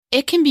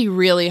It can be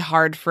really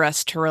hard for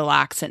us to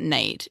relax at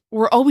night.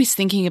 We're always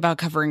thinking about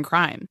covering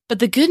crime. But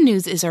the good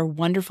news is our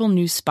wonderful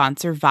new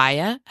sponsor,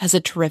 Via, has a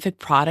terrific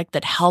product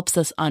that helps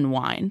us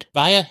unwind.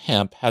 Via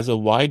Hemp has a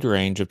wide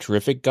range of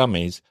terrific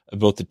gummies of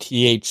both the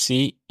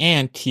THC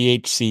and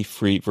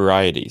THC-free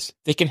varieties.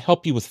 They can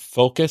help you with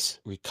focus,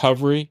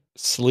 recovery,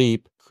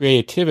 sleep,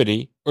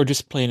 creativity, or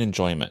just plain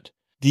enjoyment.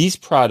 These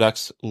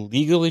products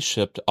legally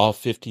ship to all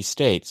 50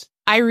 states.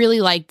 I really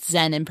liked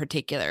Zen in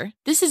particular.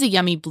 This is a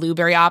yummy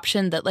blueberry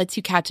option that lets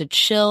you catch a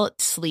chill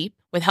sleep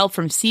with help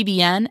from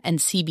CBN and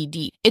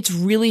CBD. It's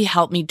really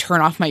helped me turn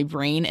off my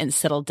brain and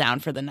settle down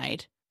for the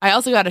night. I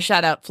also got to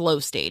shout out Flow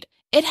State.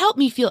 It helped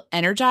me feel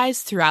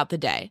energized throughout the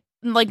day.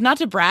 Like, not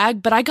to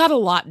brag, but I got a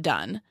lot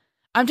done.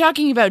 I'm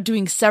talking about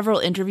doing several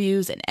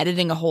interviews and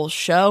editing a whole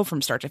show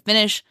from start to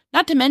finish,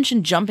 not to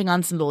mention jumping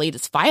on some of the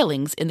latest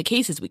filings in the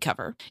cases we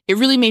cover. It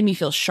really made me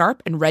feel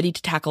sharp and ready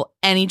to tackle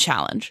any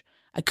challenge.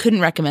 I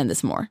couldn't recommend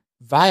this more.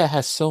 Via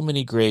has so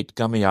many great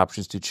gummy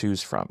options to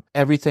choose from.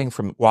 Everything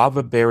from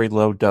guava berry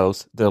low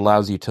dose that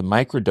allows you to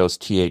microdose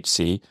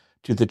THC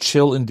to the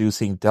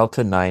chill-inducing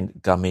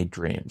Delta-9 gummy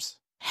dreams.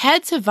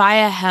 Head to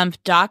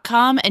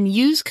viahemp.com and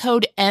use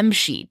code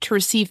MSHEET to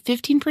receive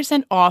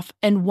 15% off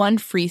and one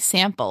free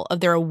sample of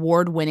their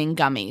award-winning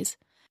gummies.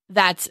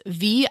 That's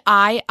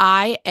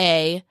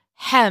VIIA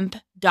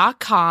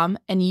hemp.com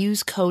and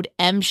use code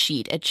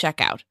MSHEET at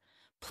checkout.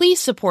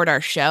 Please support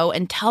our show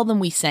and tell them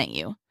we sent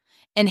you.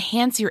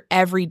 Enhance your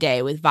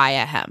everyday with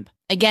Via Hemp.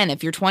 Again,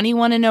 if you're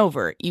 21 and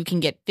over, you can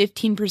get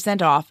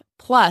 15% off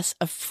plus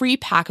a free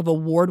pack of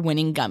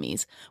award-winning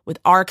gummies with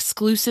our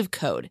exclusive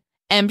code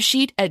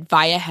MSheet at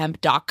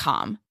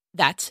viahemp.com.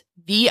 That's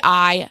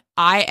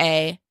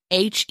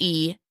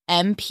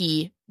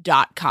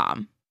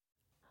VIIAHEMP.com.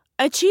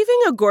 Achieving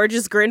a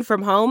gorgeous grin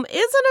from home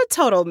isn't a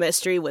total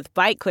mystery with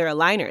Byte Clear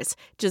aligners.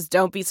 Just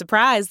don't be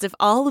surprised if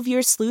all of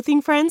your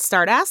sleuthing friends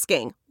start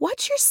asking,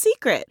 "What's your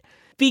secret?"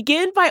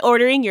 Begin by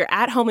ordering your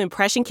at-home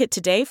impression kit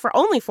today for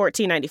only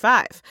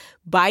 $14.95.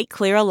 Byte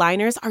Clear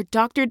aligners are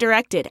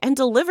doctor-directed and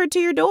delivered to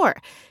your door.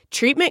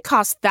 Treatment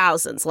costs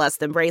thousands less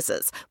than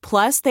braces.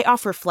 Plus, they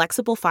offer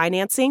flexible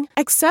financing,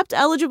 accept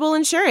eligible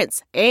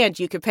insurance, and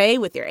you can pay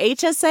with your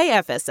HSA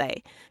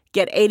FSA.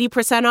 Get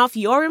 80% off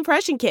your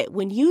impression kit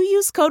when you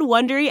use code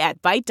WONDERY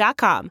at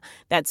Byte.com.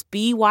 That's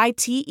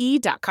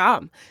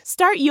BYTE.com.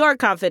 Start your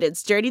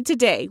confidence journey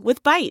today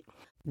with Byte.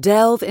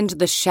 Delve into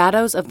the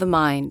shadows of the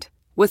mind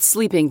with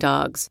Sleeping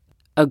Dogs,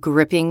 a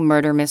gripping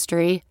murder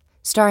mystery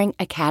starring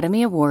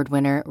Academy Award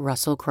winner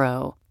Russell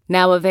Crowe.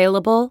 Now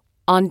available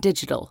on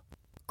digital.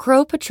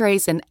 Crowe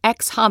portrays an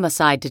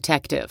ex-homicide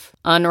detective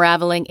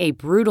unraveling a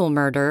brutal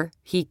murder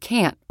he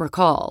can't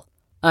recall.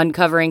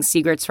 Uncovering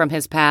secrets from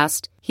his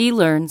past, he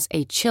learns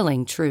a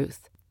chilling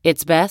truth.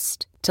 It's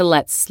best to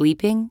let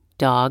sleeping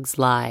dogs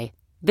lie.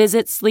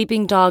 Visit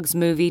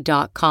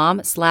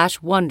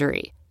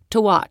sleepingdogsmovie.com/Wondery to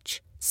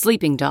watch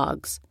Sleeping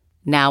Dogs,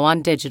 now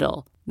on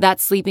digital.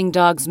 That's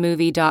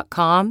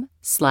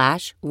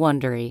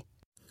sleepingdogsmovie.com/Wondery.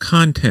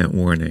 Content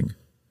warning.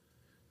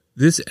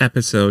 This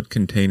episode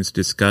contains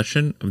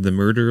discussion of the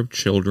murder of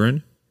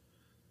children,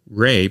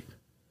 rape,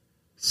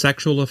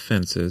 sexual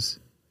offenses,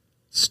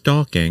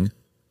 stalking,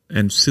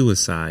 and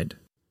suicide.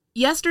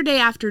 Yesterday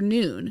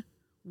afternoon,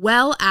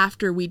 well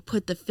after we'd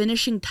put the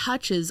finishing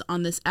touches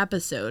on this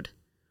episode,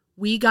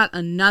 we got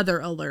another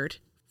alert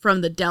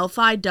from the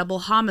Delphi Double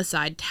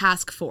Homicide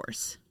Task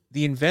Force.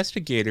 The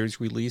investigators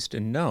released a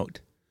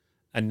note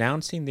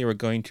announcing they were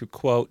going to,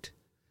 quote,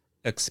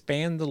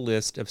 expand the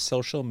list of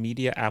social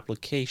media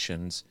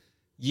applications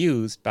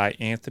used by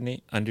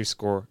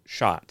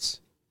Anthony_Shots.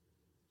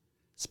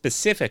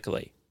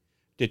 Specifically,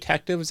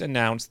 detectives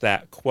announced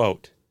that,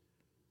 quote,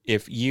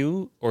 if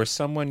you or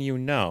someone you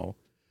know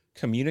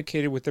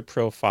communicated with the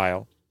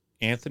profile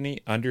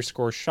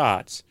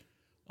Anthony_Shots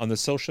on the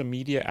social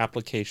media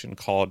application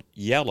called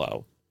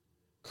Yellow,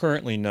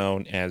 currently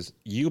known as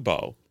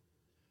Yubo,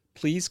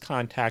 please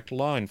contact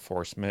law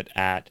enforcement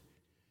at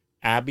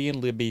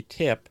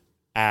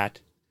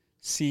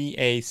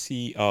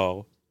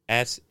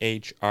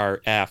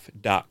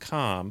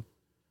abbyandlibbykTip@cacoshrf.com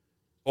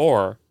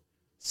or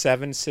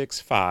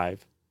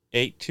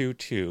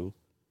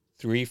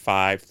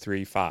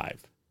 765-822-3535.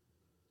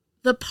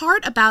 The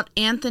part about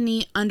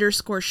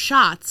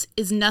Anthony_Shots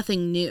is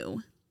nothing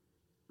new.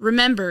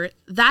 Remember,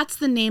 that's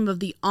the name of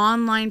the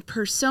online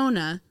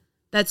persona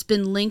that's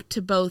been linked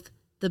to both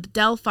the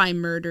Delphi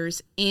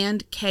murders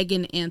and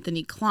Kegan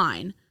Anthony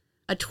Klein,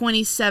 a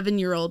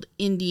 27-year-old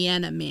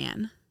Indiana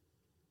man.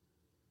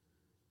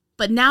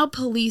 But now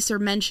police are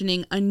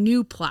mentioning a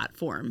new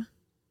platform.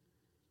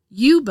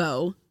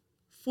 Yubo,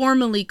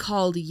 formerly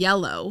called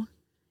Yellow,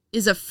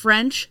 is a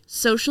French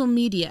social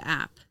media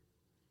app.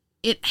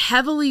 It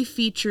heavily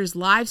features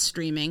live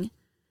streaming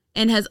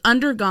and has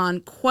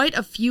undergone quite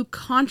a few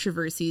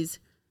controversies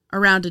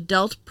around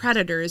adult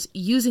predators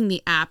using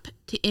the app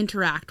to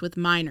interact with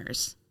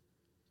minors.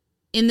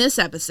 In this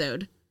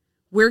episode,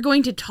 we're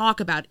going to talk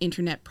about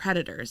internet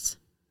predators.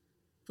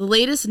 The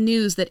latest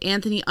news that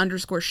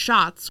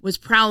Anthony_Shots was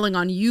prowling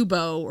on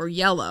Yubo or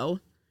Yellow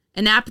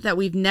an app that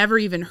we've never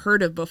even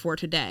heard of before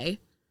today,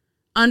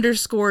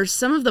 underscores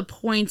some of the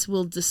points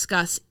we'll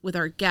discuss with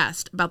our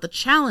guest about the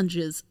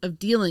challenges of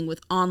dealing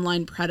with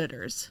online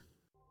predators.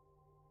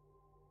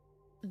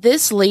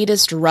 This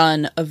latest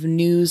run of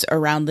news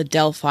around the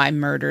Delphi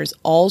murders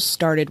all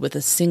started with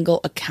a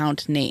single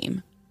account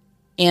name,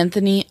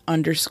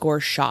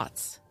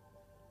 Anthony_Shots.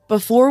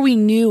 Before we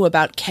knew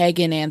about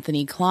Kegan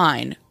Anthony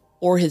Kline,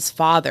 or his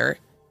father,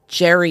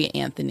 Jerry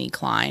Anthony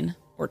Kline,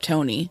 or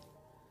Tony,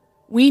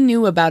 we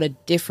knew about a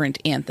different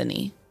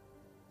Anthony,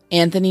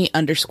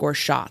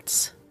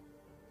 Anthony_Shots.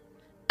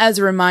 As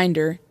a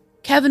reminder,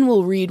 Kevin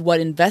will read what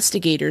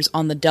investigators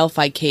on the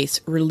Delphi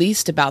case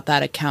released about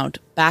that account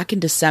back in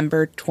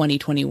December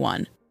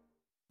 2021.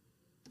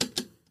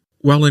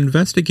 While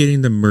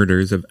investigating the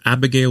murders of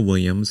Abigail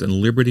Williams and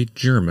Liberty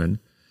German,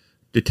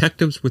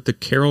 detectives with the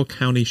Carroll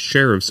County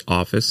Sheriff's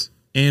Office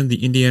and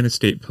the Indiana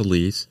State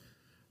Police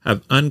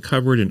have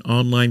uncovered an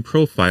online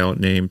profile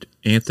named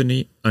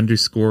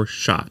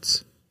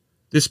Anthony_Shots.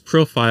 This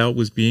profile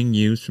was being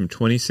used from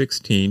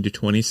 2016 to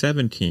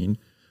 2017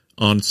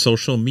 on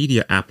social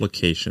media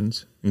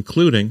applications,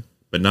 including,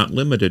 but not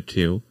limited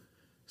to,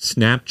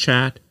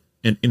 Snapchat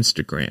and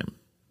Instagram.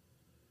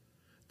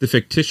 The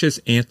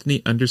fictitious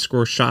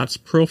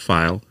Anthony_Shots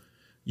profile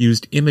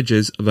used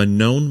images of a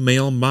known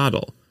male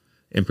model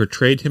and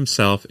portrayed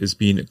himself as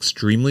being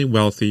extremely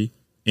wealthy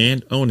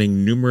and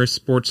owning numerous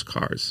sports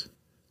cars.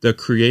 The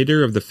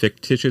creator of the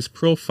fictitious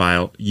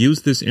profile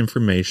used this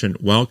information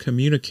while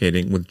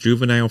communicating with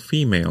juvenile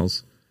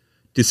females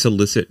to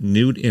solicit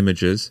nude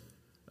images,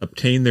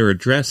 obtain their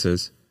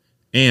addresses,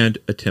 and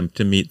attempt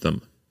to meet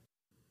them.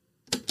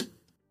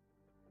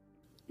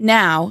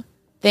 Now,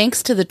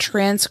 thanks to the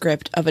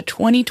transcript of a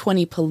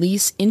 2020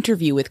 police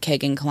interview with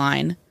Kegan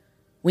Kline,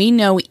 we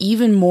know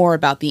even more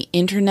about the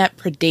internet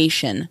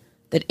predation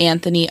that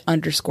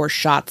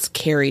Anthony_Shots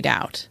carried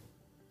out.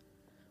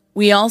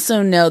 We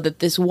also know that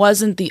this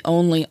wasn't the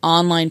only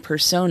online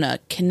persona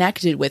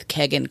connected with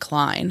Kegan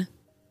Kline.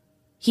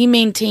 He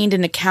maintained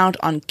an account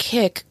on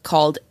Kik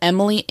called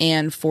Emily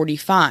Ann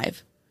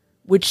 45,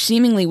 which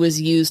seemingly was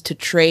used to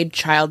trade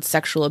child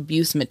sexual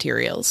abuse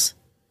materials.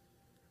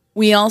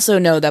 We also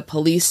know that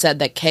police said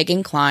that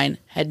Kegan Kline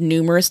had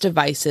numerous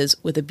devices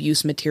with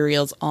abuse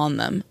materials on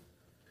them.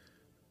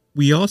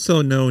 We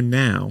also know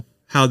now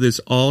how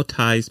this all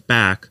ties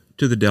back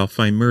to the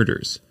Delphi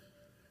murders,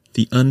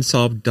 the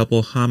unsolved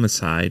double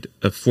homicide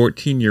of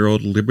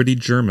 14-year-old Liberty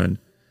German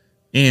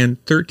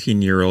and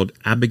 13-year-old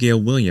Abigail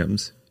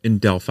Williams in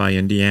Delphi,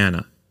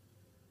 Indiana.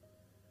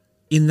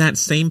 In that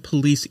same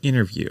police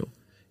interview,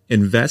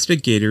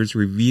 investigators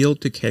revealed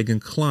to Kegan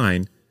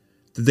Kline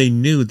that they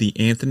knew the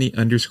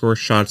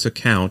Anthony_Shots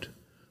account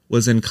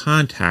was in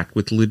contact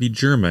with Libby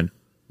German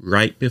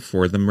right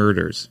before the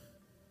murders.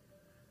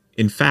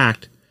 In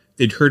fact,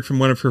 they'd heard from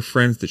one of her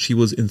friends that she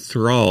was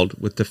enthralled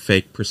with the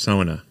fake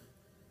persona.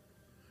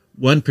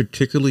 One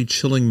particularly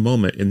chilling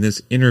moment in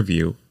this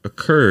interview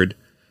occurred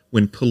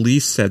when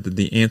police said that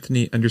the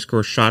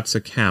Anthony_Shots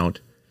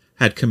account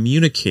had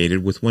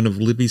communicated with one of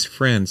Libby's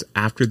friends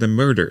after the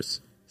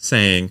murders,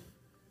 saying,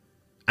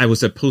 "I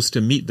was supposed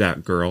to meet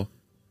that girl,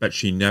 but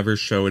she never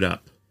showed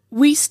up."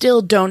 We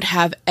still don't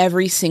have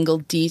every single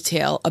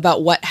detail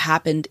about what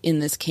happened in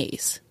this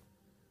case,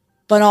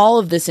 but all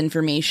of this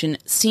information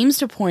seems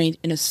to point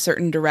in a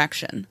certain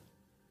direction.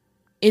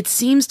 It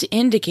seems to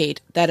indicate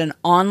that an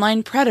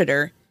online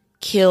predator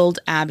killed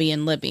Abby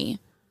and Libby,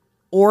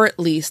 or at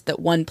least that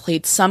one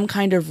played some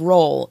kind of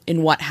role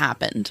in what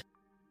happened.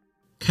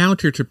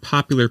 Counter to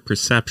popular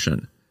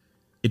perception,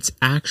 it's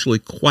actually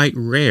quite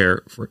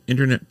rare for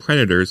internet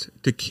predators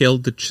to kill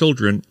the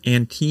children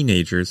and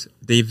teenagers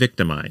they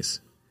victimize.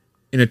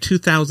 In a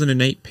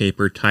 2008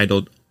 paper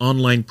titled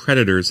Online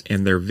Predators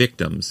and Their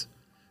Victims,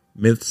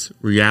 Myths,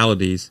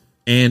 Realities,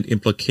 and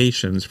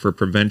Implications for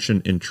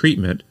Prevention and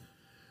Treatment,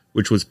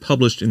 which was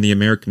published in The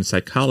American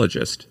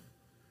Psychologist,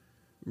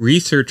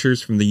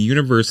 researchers from the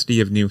University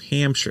of New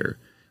Hampshire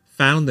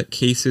found that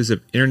cases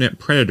of internet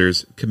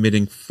predators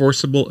committing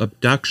forcible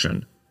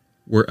abduction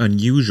were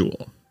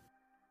unusual.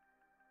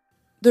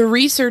 The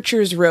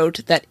researchers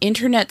wrote that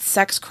internet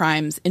sex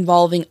crimes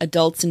involving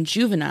adults and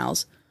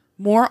juveniles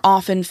more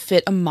often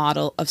fit a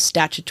model of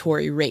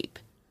statutory rape.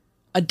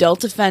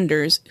 Adult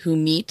offenders who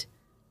meet,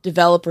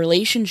 develop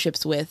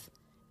relationships with,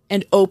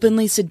 and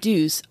openly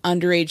seduce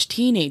underage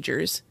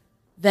teenagers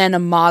than a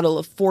model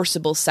of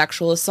forcible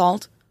sexual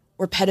assault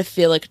or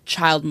pedophilic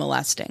child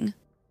molesting.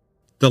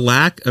 The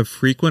lack of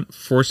frequent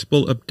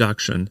forcible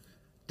abduction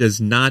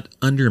does not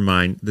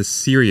undermine the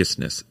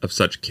seriousness of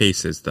such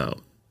cases,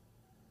 though.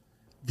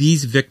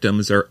 These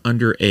victims are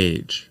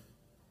underage.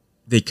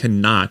 They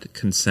cannot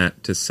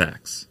consent to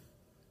sex.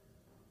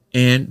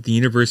 And the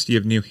University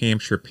of New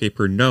Hampshire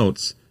paper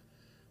notes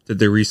that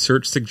the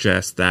research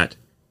suggests that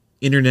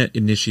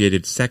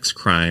internet-initiated sex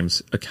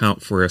crimes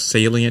account for a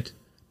salient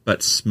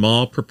but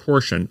small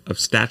proportion of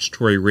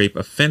statutory rape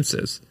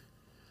offenses,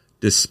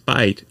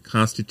 despite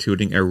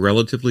constituting a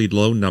relatively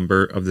low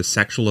number of the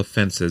sexual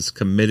offenses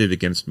committed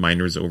against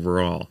minors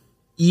overall.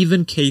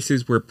 even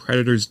cases where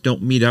predators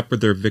don't meet up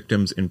with their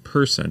victims in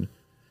person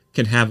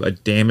can have a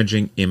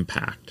damaging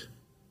impact.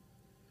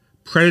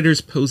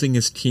 Predators posing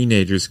as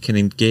teenagers can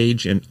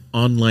engage in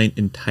online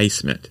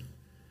enticement,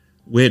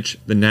 which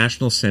the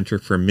National Center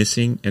for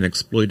Missing and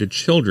Exploited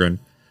Children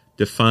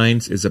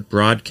defines as a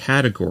broad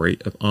category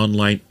of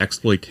online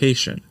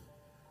exploitation,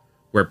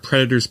 where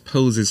predators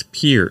pose as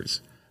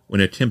peers when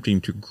attempting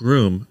to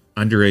groom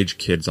underage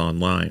kids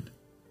online.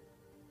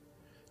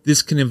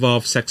 This can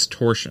involve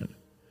sextortion,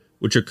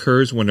 which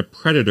occurs when a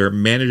predator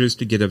manages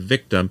to get a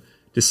victim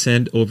to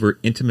send over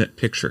intimate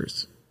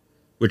pictures,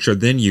 which are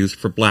then used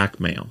for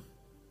blackmail.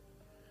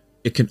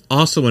 It can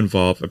also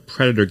involve a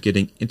predator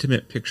getting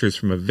intimate pictures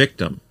from a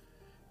victim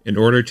in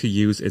order to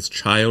use as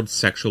child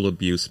sexual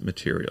abuse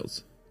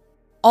materials.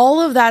 All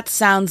of that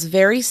sounds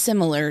very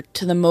similar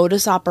to the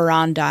modus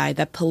operandi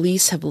that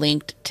police have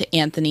linked to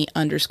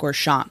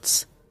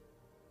Anthony_Shots.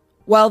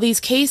 While these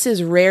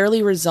cases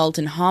rarely result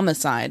in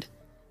homicide,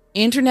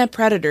 internet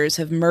predators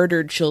have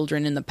murdered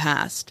children in the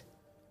past.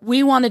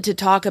 We wanted to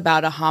talk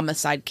about a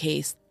homicide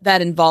case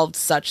that involved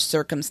such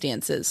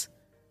circumstances,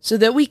 so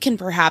that we can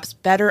perhaps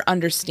better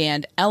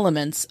understand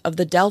elements of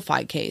the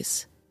Delphi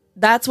case.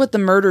 That's what the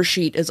murder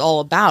sheet is all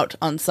about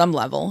on some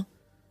level,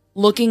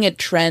 looking at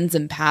trends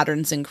and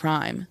patterns in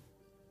crime.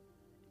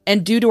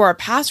 And due to our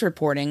past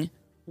reporting,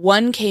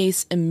 one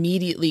case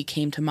immediately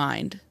came to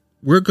mind.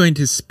 We're going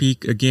to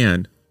speak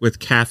again with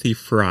Kathy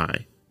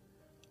Fry,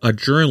 a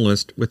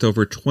journalist with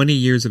over 20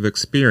 years of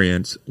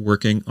experience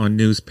working on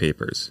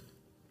newspapers.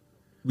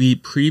 We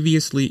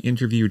previously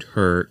interviewed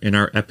her in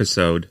our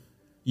episode,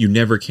 You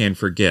Never Can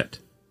Forget,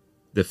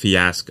 The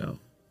Fiasco.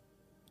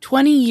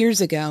 20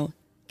 years ago,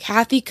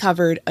 Kathy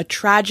covered a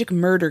tragic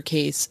murder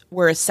case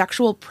where a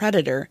sexual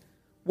predator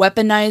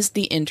weaponized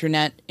the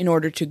internet in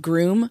order to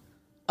groom,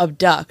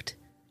 abduct,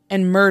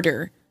 and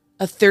murder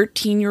a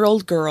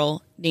 13-year-old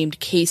girl named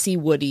Casey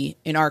Woody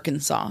in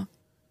Arkansas.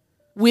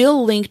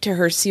 We'll link to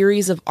her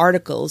series of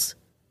articles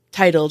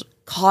titled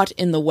Caught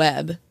in the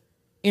Web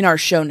in our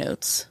show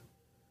notes.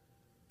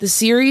 The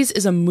series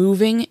is a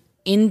moving,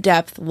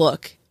 in-depth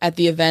look at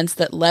the events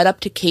that led up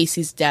to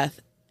Casey's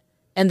death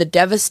and the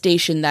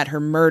devastation that her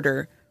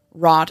murder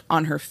wrought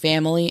on her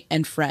family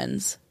and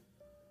friends.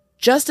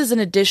 Just as an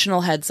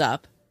additional heads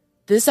up,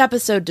 this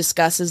episode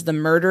discusses the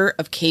murder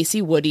of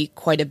Casey Woody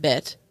quite a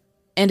bit,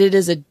 and it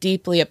is a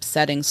deeply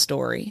upsetting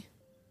story.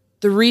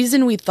 The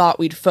reason we thought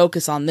we'd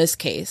focus on this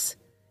case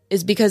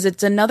is because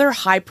it's another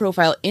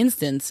high-profile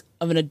instance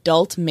of an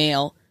adult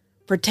male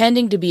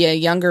pretending to be a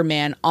younger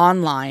man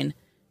online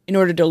in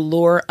order to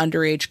lure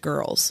underage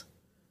girls.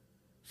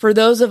 For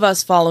those of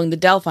us following the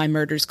Delphi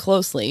murders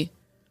closely,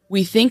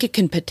 we think it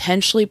can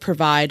potentially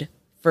provide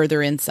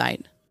further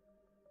insight.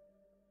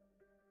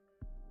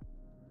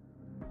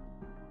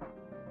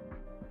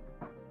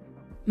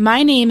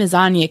 My name is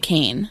Anya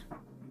Kane.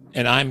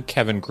 And I'm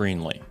Kevin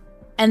Greenlee.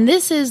 And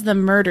this is The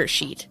Murder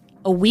Sheet,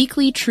 a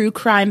weekly true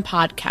crime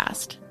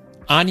podcast.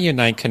 Anya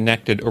and I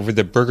connected over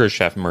the Burger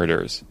Chef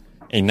murders,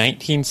 a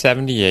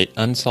 1978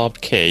 unsolved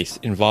case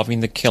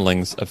involving the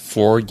killings of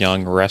 4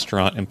 young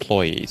restaurant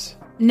employees.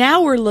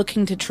 Now we're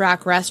looking to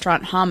track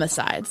restaurant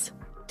homicides.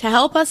 To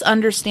help us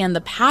understand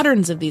the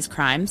patterns of these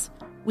crimes,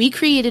 we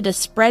created a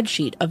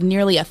spreadsheet of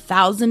nearly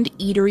 1,000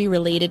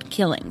 eatery-related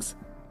killings,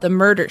 the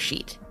Murder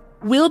Sheet.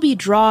 We'll be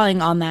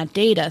drawing on that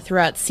data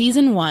throughout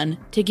Season 1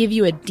 to give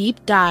you a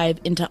deep dive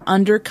into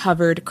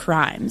undercovered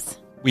crimes.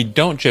 We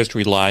don't just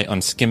rely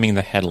on skimming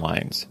the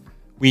headlines.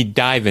 We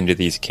dive into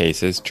these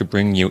cases to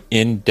bring you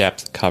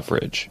in-depth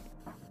coverage.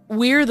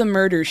 We're the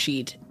Murder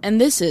Sheet, and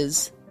this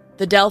is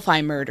The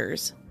Delphi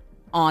Murders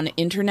on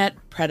Internet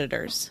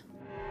Predators.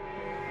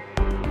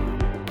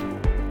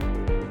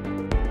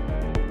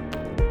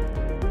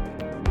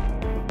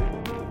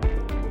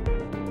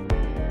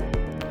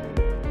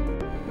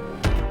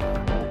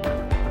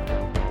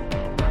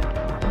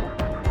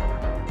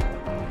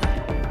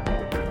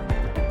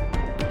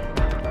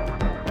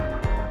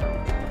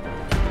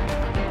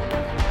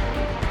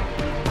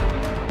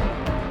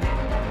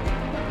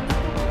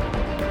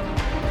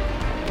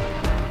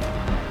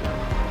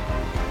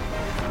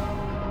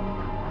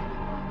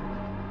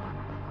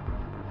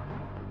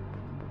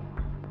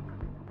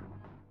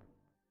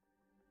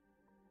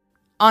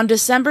 On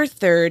December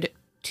 3rd,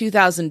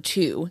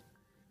 2002,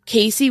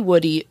 Casey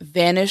Woody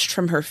vanished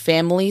from her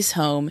family's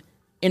home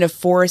in a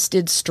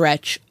forested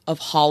stretch of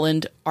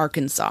Holland,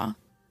 Arkansas.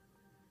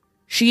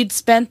 She'd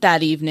spent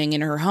that evening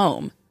in her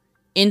home,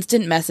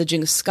 instant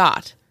messaging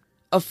Scott,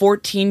 a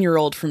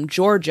 14-year-old from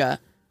Georgia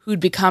who'd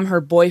become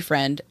her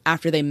boyfriend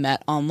after they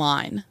met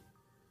online.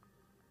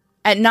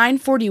 At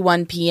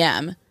 9:41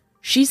 p.m.,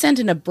 she sent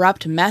an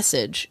abrupt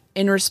message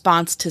in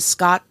response to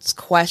Scott's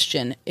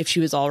question if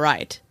she was all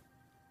right.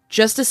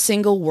 Just a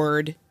single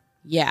word,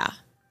 yeah.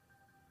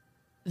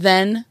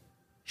 Then,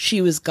 she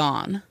was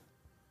gone.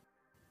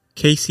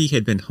 Casey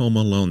had been home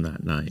alone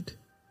that night.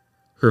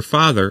 Her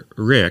father,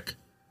 Rick,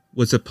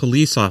 was a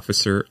police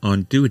officer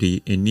on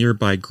duty in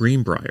nearby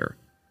Greenbrier,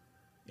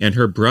 and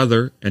her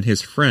brother and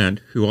his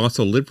friend, who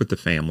also lived with the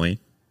family,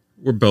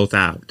 were both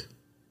out.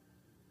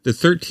 The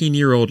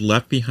 13-year-old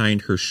left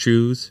behind her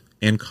shoes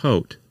and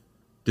coat,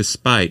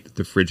 despite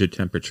the frigid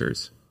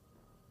temperatures.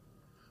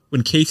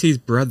 When Casey's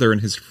brother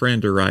and his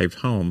friend arrived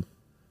home,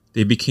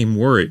 they became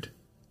worried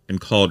and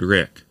called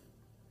Rick.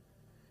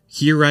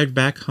 He arrived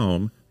back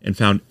home and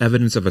found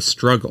evidence of a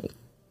struggle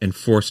and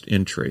forced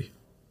entry.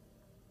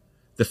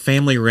 The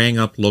family rang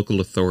up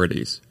local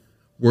authorities.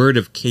 Word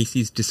of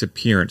Casey's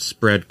disappearance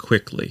spread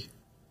quickly.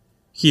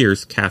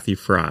 Here's Kathy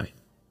Fry.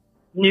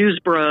 News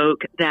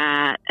broke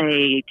that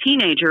a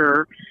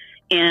teenager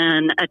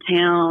in a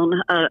town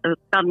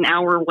about an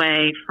hour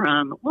away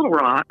from Little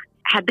Rock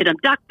had been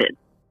abducted.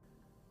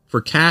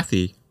 For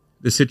Kathy,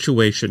 the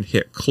situation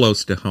hit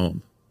close to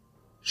home.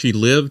 She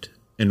lived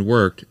and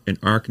worked in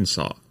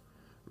Arkansas,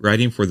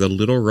 writing for the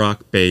Little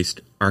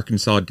Rock-based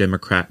Arkansas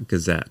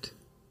Democrat-Gazette.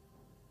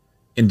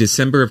 In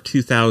December of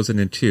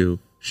 2002,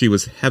 she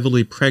was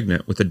heavily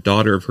pregnant with a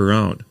daughter of her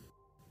own.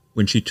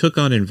 When she took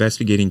on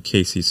investigating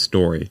Casey's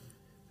story,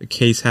 the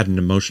case had an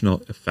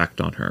emotional effect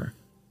on her.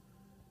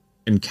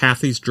 In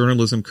Kathy's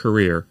journalism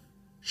career,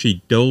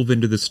 she dove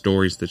into the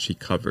stories that she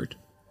covered,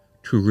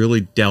 to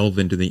really delve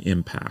into the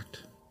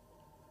impact.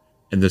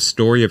 And the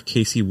story of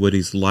Casey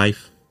Woody's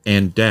life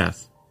and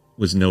death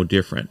was no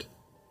different.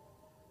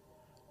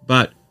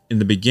 But in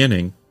the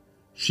beginning,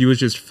 she was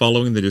just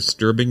following the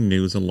disturbing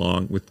news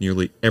along with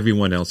nearly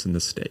everyone else in the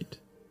state.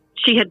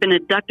 She had been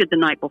abducted the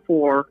night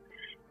before,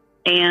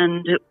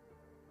 and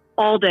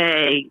all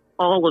day,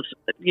 all of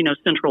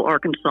central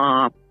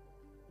Arkansas,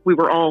 we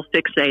were all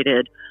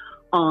fixated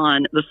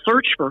on the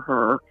search for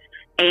her.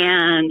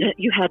 And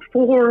you had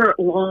 4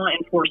 law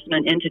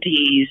enforcement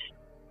entities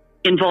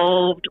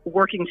involved,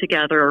 working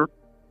together,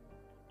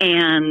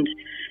 and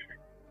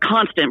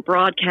constant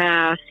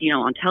broadcasts,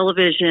 on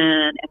television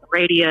and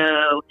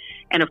radio,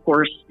 and of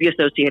course the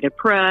Associated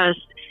Press.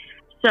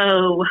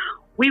 So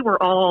we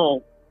were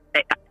all,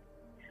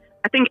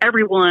 I think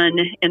everyone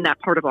in that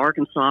part of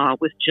Arkansas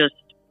was just,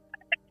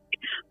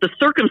 the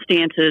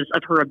circumstances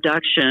of her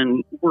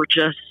abduction were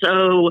just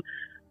so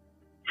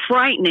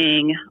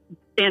frightening.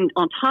 And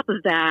on top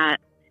of that,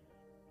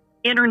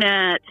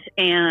 internet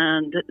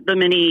and the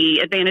many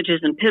advantages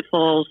and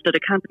pitfalls that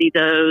accompany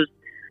those,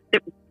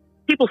 that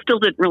people still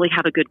didn't really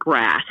have a good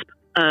grasp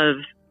of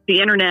the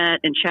internet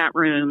and chat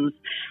rooms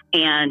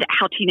and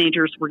how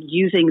teenagers were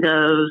using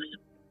those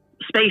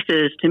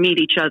spaces to meet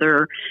each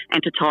other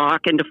and to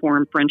talk and to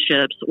form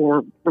friendships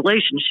or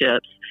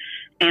relationships.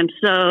 And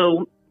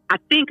so I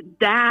think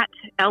that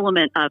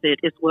element of it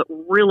is what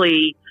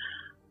really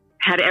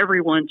had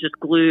everyone just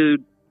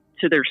glued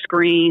to their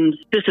screens.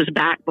 This is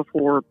back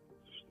before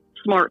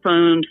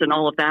smartphones and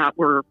all of that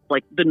were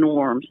like the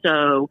norm.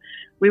 So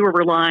we were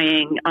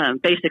relying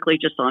basically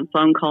just on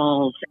phone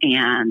calls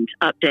and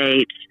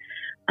updates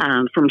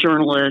from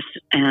journalists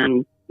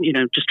and,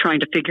 just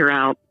trying to figure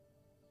out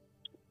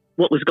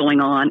what was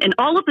going on. And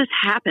all of this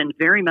happened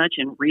very much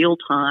in real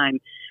time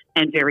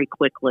and very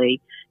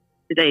quickly.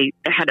 They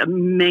had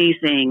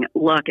amazing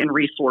luck and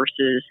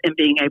resources in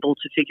being able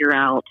to figure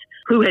out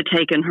who had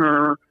taken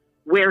her,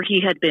 where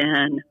he had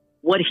been,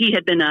 what he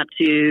had been up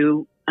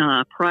to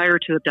prior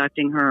to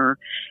abducting her.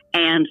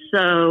 And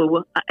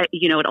so,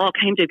 it all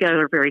came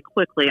together very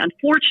quickly.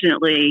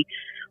 Unfortunately,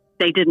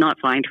 they did not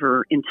find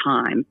her in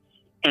time.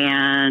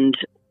 And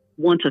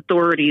once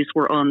authorities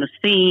were on the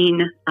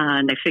scene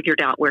and they figured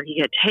out where he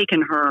had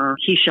taken her,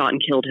 he shot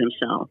and killed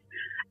himself.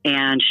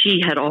 And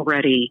she had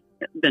already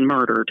been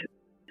murdered.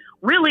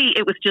 Really,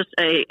 it was just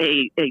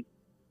an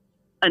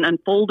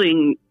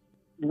unfolding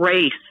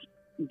race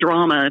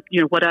drama,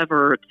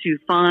 whatever, to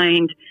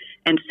find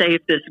and save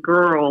this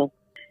girl.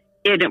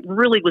 And it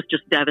really was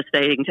just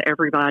devastating to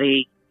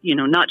everybody,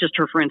 not just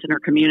her friends and her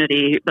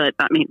community, but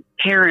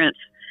parents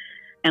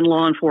and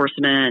law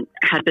enforcement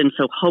had been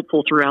so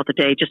hopeful throughout the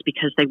day just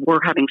because they were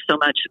having so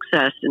much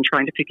success in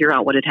trying to figure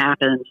out what had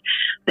happened,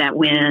 that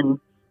when,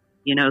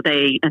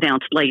 they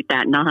announced late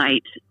that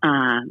night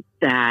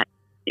that,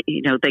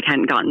 they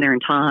hadn't gotten there in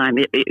time,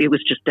 it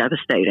was just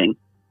devastating.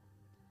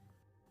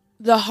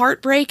 The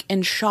heartbreak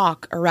and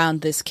shock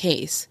around this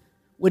case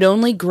would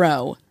only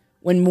grow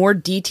when more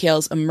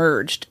details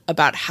emerged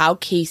about how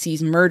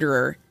Casey's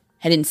murderer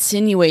had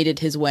insinuated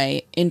his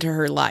way into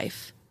her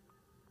life.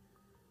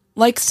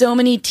 Like so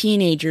many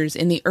teenagers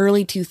in the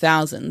early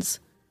 2000s,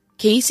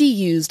 Casey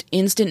used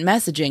instant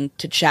messaging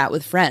to chat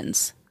with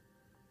friends.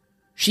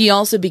 She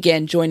also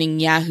began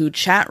joining Yahoo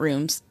chat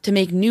rooms to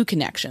make new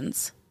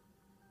connections.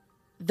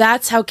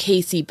 That's how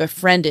Casey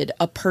befriended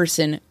a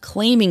person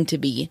claiming to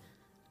be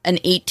an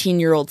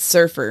 18-year-old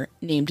surfer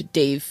named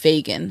Dave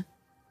Fagan.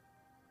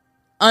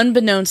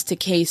 Unbeknownst to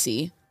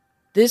Casey,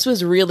 this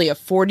was really a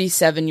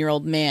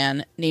 47-year-old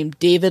man named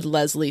David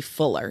Leslie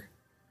Fuller.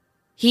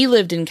 He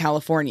lived in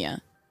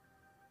California.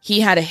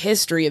 He had a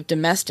history of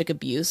domestic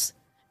abuse,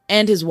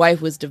 and his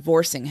wife was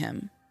divorcing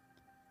him.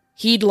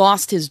 He'd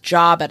lost his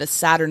job at a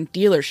Saturn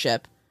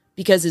dealership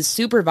because his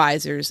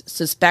supervisors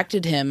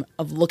suspected him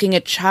of looking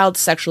at child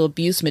sexual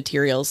abuse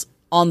materials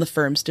on the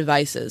firm's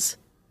devices.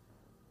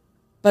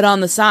 But on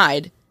the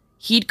side,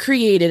 he'd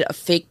created a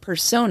fake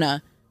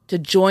persona to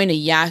join a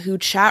Yahoo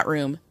chat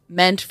room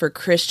meant for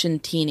Christian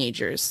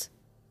teenagers.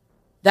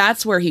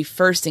 That's where he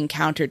first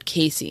encountered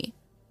Casey.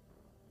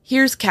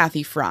 Here's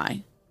Kathy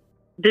Fry.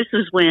 This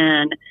is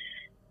when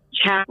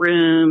chat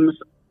rooms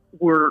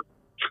were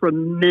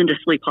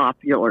tremendously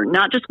popular,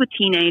 not just with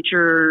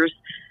teenagers,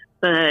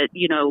 but,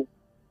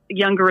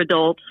 younger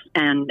adults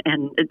and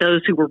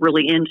those who were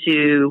really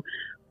into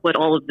what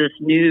all of this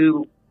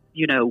new,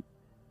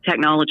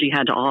 technology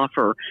had to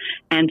offer.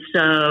 And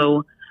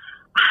so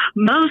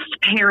most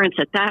parents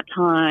at that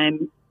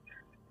time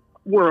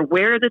were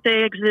aware that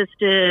they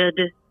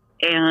existed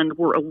and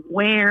were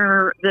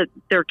aware that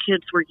their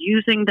kids were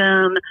using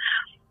them,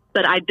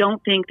 but I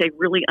don't think they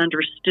really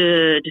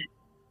understood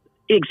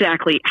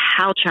exactly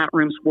how chat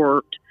rooms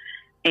worked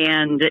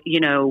and,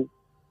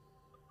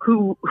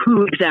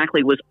 who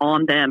exactly was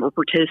on them or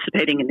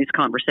participating in these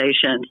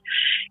conversations.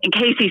 In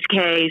Casey's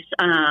case,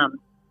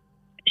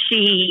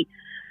 she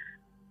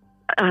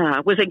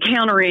was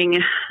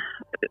encountering,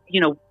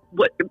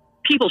 what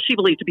people she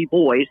believed to be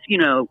boys,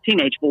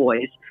 teenage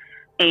boys,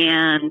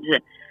 and,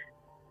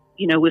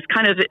 was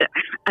kind of,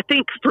 I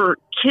think for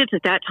kids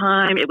at that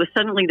time, it was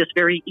suddenly this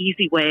very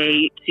easy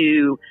way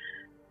to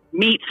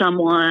meet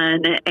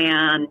someone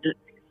and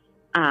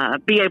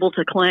be able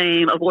to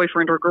claim a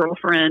boyfriend or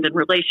girlfriend and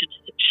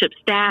relationship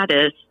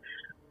status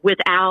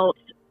without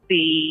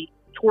the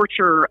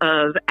torture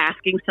of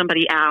asking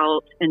somebody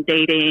out and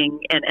dating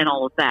and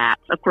all of that.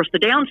 Of course, the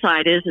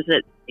downside is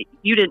that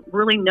you didn't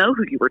really know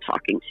who you were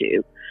talking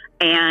to,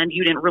 and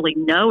you didn't really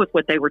know if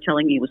what they were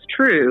telling you was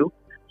true.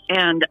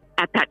 And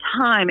at that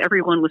time,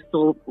 everyone was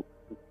still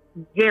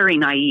very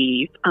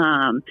naive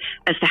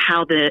as to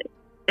how the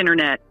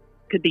internet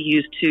could be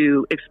used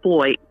to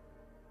exploit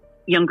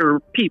younger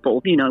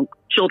people,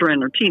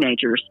 children or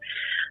teenagers,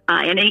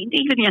 and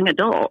even young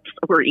adults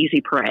were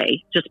easy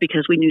prey just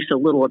because we knew so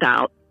little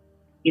about,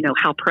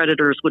 how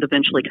predators would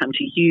eventually come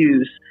to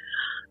use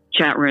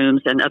chat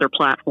rooms and other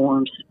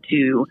platforms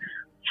to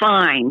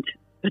find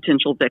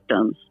potential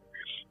victims.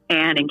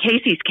 And in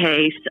Casey's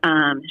case,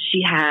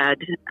 she had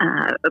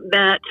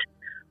met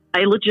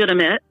a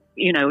legitimate,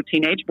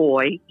 teenage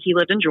boy. He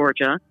lived in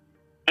Georgia,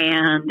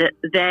 and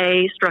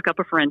they struck up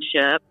a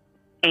friendship,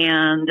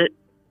 and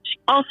she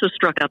also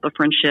struck up a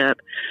friendship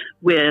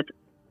with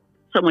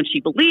someone she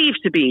believed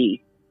to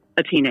be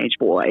a teenage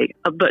boy,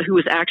 but who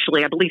was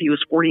actually, I believe he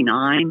was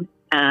 49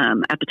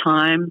 at the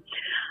time,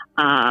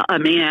 a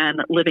man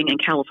living in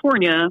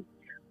California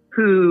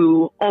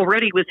who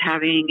already was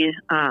having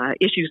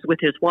issues with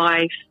his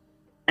wife,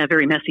 a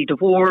very messy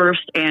divorce,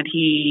 and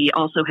he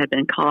also had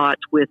been caught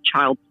with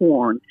child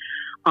porn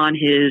on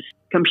his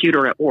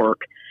computer at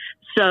work.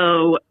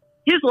 So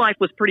his life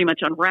was pretty much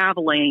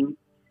unraveling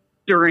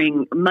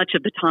during much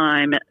of the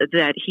time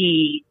that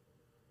he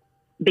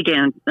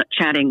began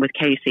chatting with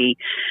Casey,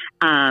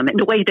 and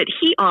the way that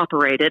he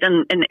operated,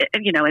 and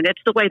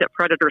it's the way that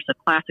predators have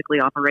classically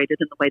operated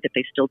and the way that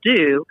they still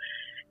do.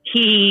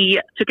 He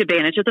took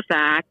advantage of the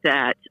fact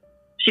that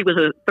she was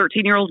a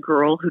 13-year-old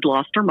girl who'd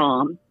lost her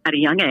mom at a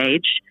young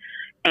age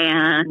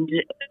and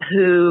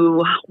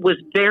who was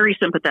very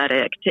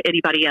sympathetic to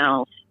anybody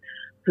else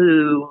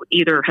who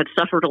either had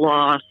suffered a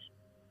loss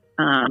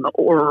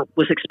or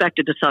was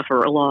expected to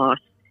suffer a loss,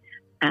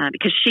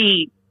 because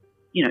she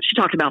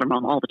talked about her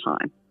mom all the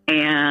time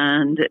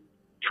and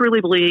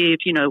truly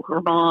believed,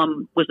 her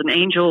mom was an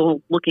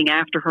angel looking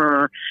after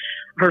her.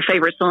 Her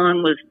favorite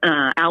song was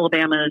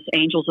Alabama's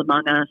Angels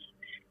Among Us.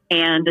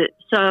 And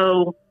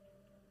so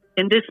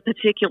in this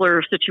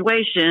particular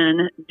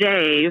situation,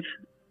 Dave,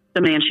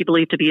 the man she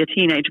believed to be a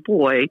teenage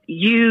boy,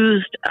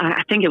 used,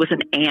 I think it was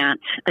an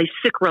aunt, a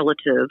sick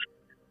relative,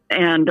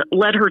 and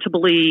led her to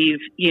believe,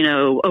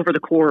 over the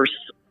course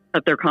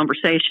of their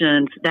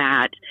conversations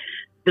that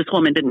this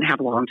woman didn't have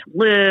long to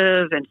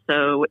live. And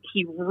so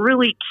he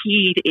really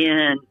keyed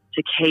in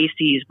to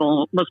Casey's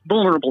most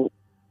vulnerable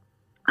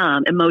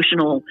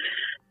emotional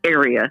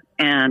area,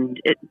 and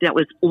that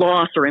was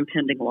loss or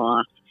impending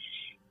loss.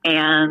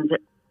 And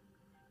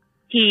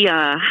he,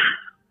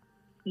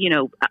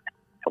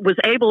 was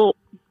able,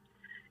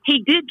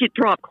 he did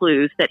drop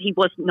clues that he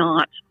was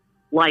not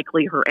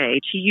likely her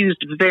age. He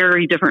used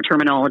very different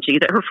terminology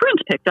that her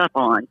friends picked up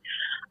on,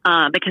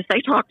 because they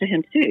talked to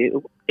him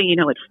too,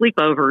 at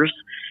sleepovers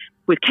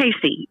with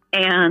Casey.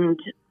 And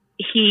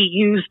he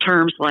used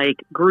terms like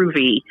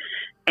groovy,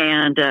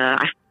 and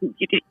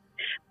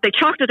they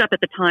chalked it up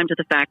at the time to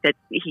the fact that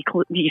he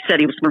said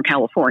he was from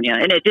California,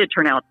 and it did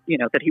turn out,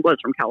 that he was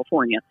from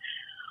California.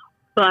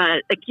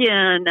 But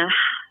again,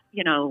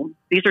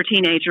 these are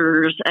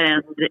teenagers,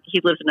 and he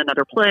lives in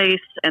another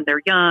place, and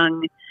they're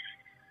young.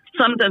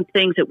 Some of the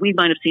things that we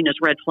might have seen as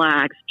red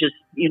flags, just,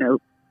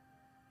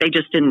 they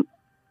just didn't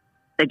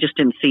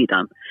see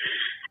them.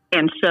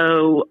 And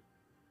so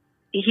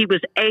he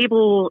was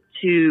able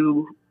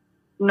to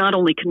not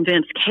only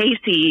convince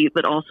Casey,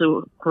 but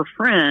also her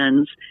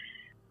friends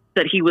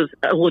that he was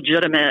a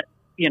legitimate,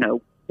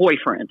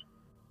 boyfriend.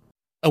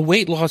 A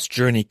weight loss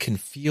journey can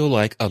feel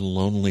like a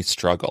lonely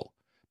struggle,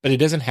 but it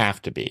doesn't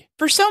have to be.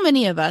 For so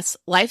many of us,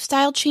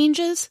 lifestyle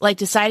changes, like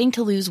deciding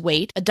to lose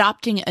weight,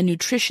 adopting a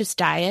nutritious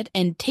diet,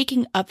 and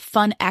taking up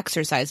fun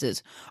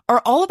exercises,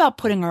 are all about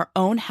putting our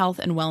own health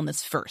and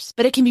wellness first.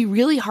 But it can be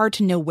really hard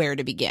to know where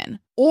to begin,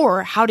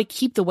 or how to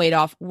keep the weight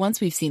off once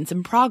we've seen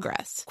some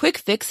progress. Quick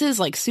fixes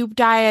like soup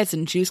diets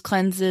and juice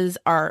cleanses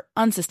are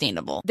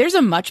unsustainable. There's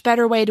a much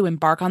better way to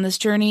embark on this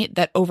journey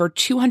that over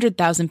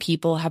 200,000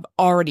 people have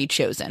already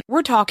chosen.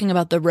 We're talking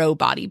about the Row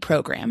Body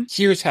program.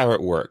 Here's how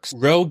it works.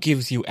 Row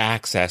gives you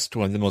access to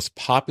one of the most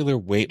popular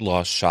weight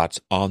loss shots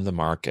on the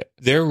market.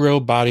 Their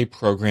Row Body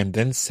program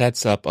then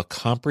sets up a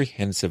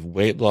comprehensive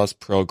weight loss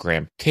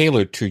program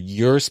tailored to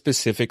your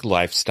specific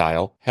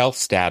lifestyle, health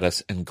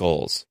status, and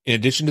goals. In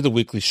addition to the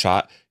weekly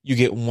shot, you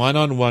get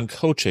one-on-one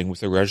coaching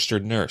with a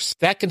registered nurse.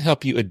 That can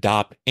help you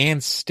adopt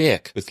and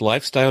stick with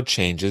lifestyle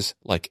changes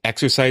like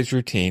exercise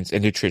routines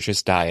and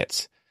nutritious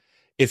diets.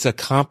 It's a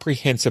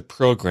comprehensive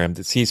program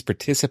that sees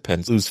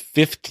participants lose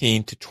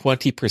 15 to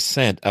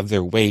 20% of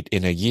their weight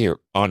in a year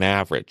on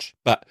average.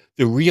 But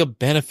the real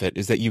benefit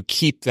is that you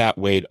keep that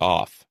weight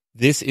off.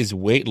 This is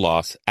weight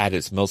loss at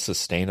its most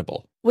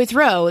sustainable. With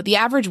Row, the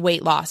average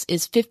weight loss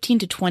is 15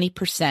 to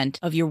 20%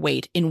 of your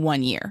weight in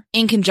 1 year,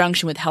 in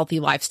conjunction with healthy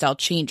lifestyle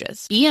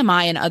changes.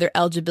 BMI and other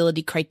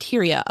eligibility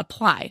criteria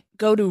apply.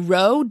 Go to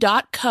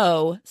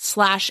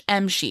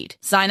row.co/msheet.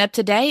 Sign up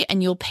today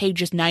and you'll pay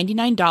just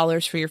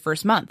 $99 for your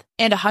first month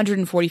and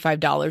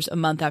 $145 a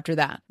month after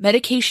that.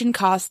 Medication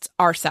costs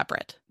are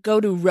separate.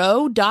 Go to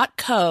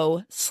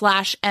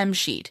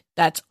row.co/msheet.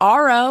 That's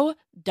ro.co/msheet.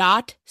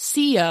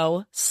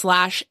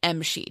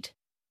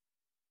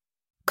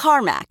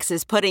 CarMax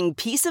is putting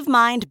peace of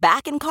mind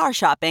back in car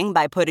shopping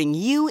by putting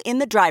you in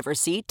the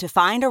driver's seat to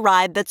find a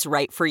ride that's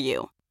right for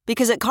you.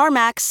 Because at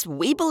CarMax,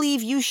 we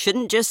believe you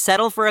shouldn't just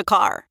settle for a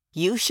car.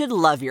 You should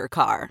love your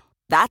car.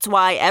 That's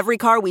why every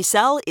car we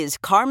sell is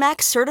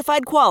CarMax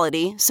certified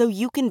quality, so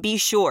you can be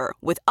sure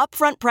with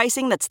upfront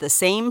pricing that's the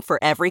same for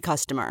every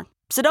customer.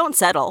 So don't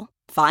settle.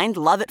 Find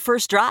love at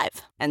first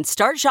drive and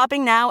start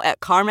shopping now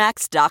at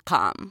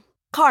CarMax.com.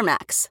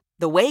 CarMax,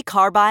 the way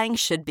car buying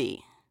should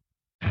be.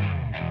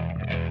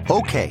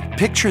 Okay,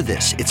 picture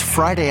this. It's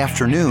Friday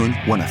afternoon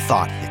when a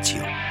thought hits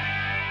you.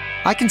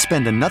 I can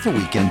spend another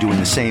weekend doing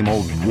the same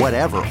old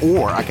whatever,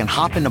 or I can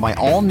hop into my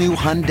all-new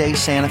Hyundai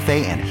Santa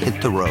Fe and hit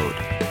the road.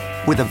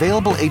 With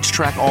available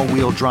H-Track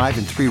all-wheel drive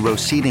and 3-row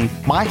seating,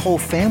 my whole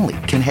family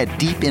can head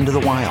deep into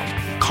the wild.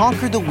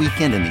 Conquer the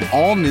weekend in the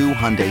all-new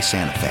Hyundai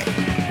Santa Fe.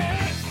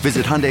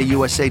 Visit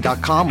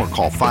HyundaiUSA.com or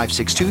call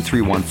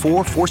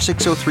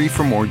 562-314-4603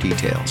 for more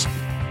details.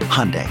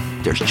 Hyundai,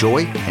 there's joy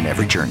in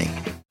every journey.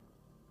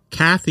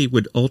 Kathy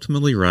would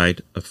ultimately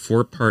write a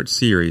 4-part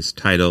series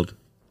titled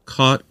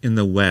Caught in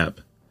the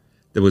Web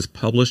that was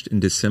published in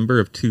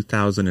December of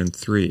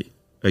 2003,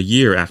 a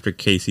year after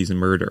Casey's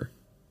murder.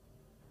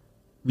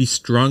 We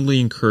strongly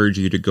encourage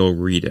you to go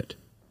read it.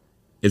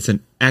 It's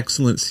an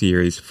excellent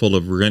series full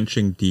of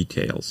wrenching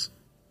details.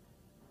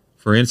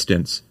 For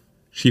instance,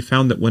 she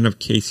found that one of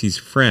Casey's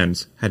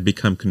friends had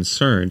become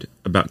concerned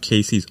about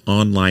Casey's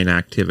online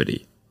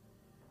activity.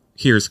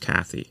 Here's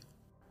Kathy.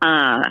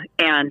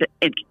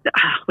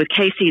 With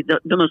Casey, the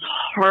most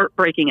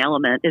heartbreaking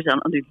element is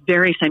on the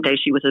very same day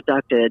she was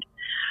abducted,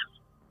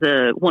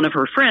 one of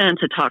her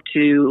friends had talked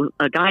to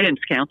a guidance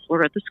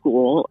counselor at the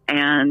school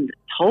and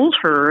told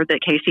her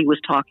that Casey was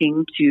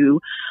talking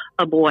to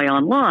a boy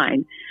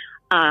online.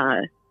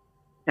 And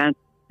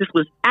this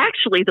was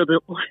actually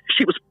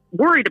she was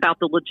worried about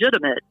the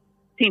legitimate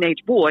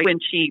teenage boy when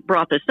she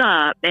brought this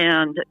up.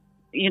 And,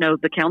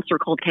 the counselor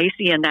called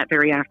Casey in that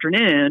very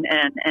afternoon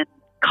and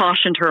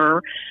cautioned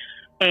her.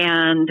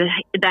 And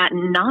that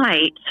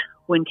night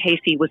when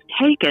Casey was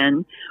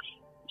taken,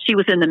 she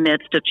was in the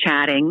midst of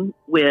chatting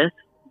with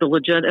the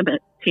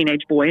legitimate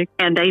teenage boy.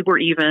 And they were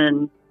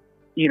even,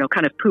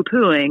 kind of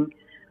poo-pooing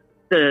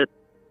the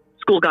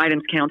school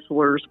guidance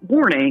counselor's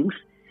warnings.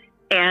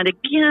 And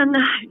again,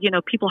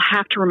 people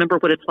have to remember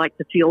what it's like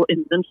to feel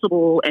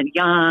invincible and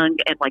young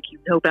and like you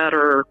know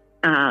better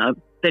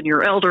than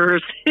your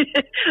elders,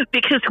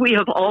 because we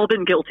have all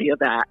been guilty of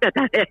that at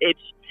that age.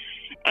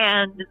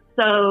 And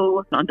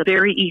so on the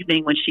very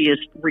evening when she is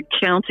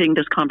recounting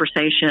this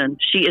conversation,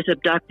 she is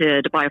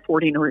abducted by a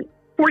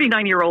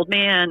 49-year-old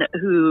man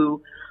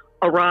who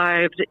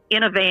arrived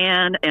in a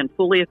van and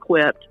fully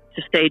equipped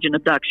to stage an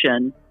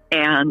abduction.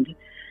 And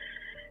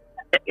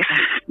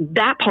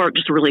that part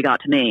just really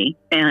got to me.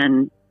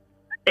 And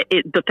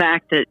the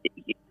fact that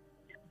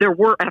there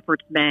were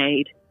efforts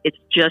made, it's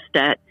just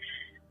that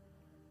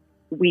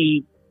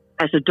we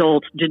as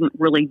adults didn't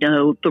really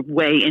know the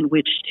way in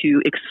which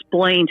to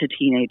explain to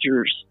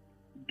teenagers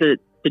the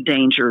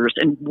dangers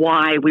and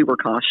why we were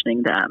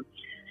cautioning them.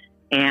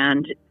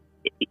 And,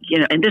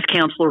 and this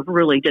counselor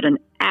really did an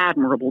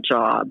admirable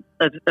job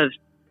of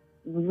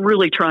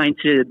really trying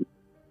to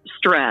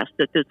stress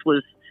that this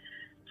was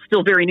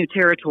still very new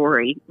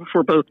territory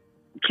for both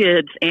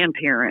kids and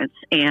parents.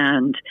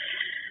 And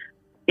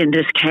in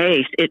this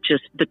case,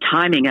 the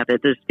timing of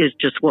it is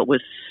just what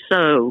was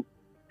so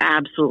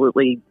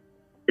absolutely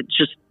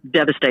just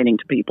devastating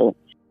to people.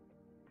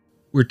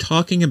 We're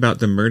talking about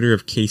the murder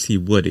of Casey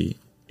Woody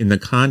in the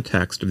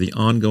context of the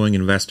ongoing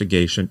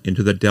investigation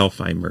into the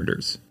Delphi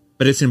murders.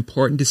 But it's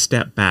important to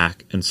step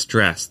back and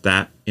stress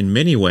that, in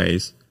many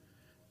ways,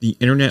 the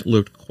internet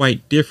looked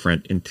quite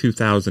different in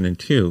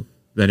 2002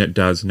 than it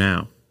does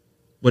now.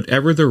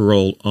 Whatever the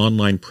role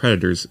online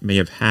predators may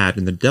have had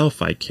in the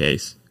Delphi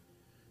case,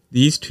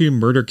 these two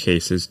murder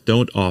cases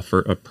don't offer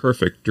a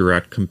perfect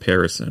direct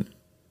comparison.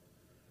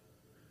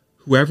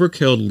 Whoever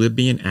killed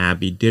Libby and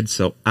Abby did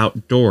so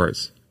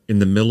outdoors in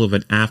the middle of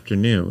an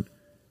afternoon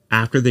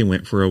after they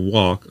went for a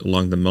walk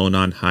along the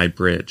Monon High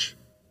Bridge.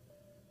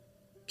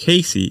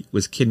 Casey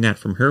was kidnapped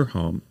from her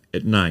home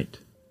at night.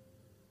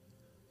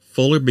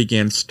 Fuller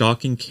began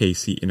stalking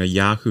Casey in a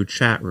Yahoo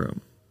chat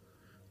room,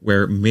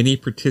 where many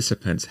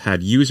participants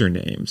had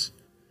usernames,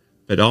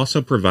 but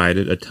also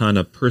provided a ton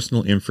of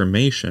personal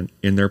information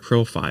in their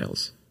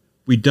profiles.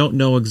 We don't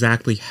know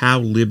exactly how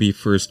Libby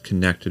first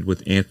connected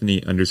with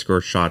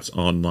Anthony_Shots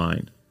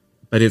online,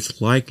 but it's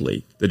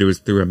likely that it was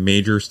through a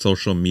major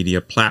social media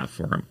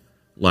platform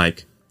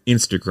like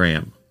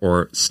Instagram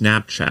or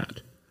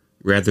Snapchat,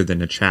 rather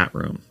than a chat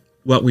room.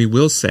 What we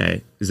will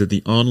say is that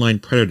the online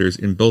predators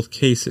in both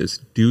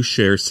cases do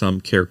share some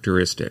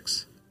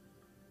characteristics.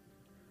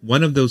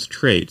 One of those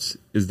traits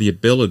is the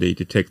ability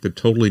to take the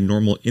totally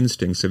normal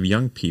instincts of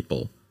young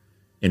people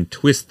and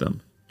twist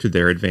them to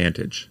their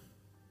advantage.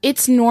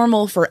 It's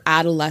normal for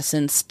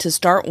adolescents to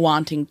start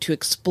wanting to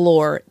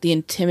explore the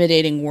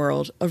intimidating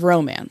world of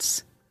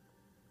romance.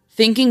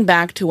 Thinking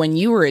back to when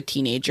you were a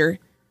teenager,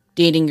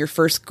 dating your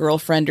first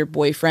girlfriend or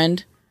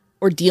boyfriend,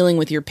 or dealing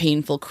with your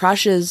painful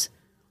crushes,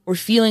 or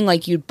feeling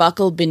like you'd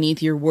buckled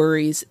beneath your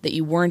worries that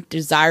you weren't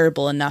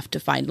desirable enough to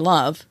find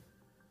love,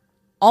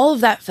 all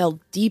of that felt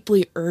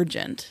deeply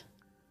urgent.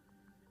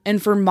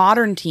 And for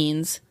modern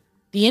teens,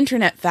 the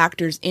internet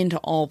factors into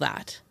all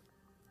that.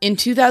 In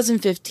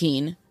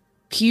 2015,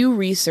 Pew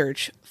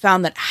Research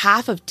found that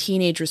half of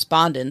teenage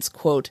respondents,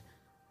 quote,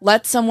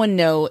 let someone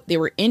know they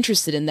were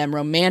interested in them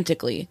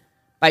romantically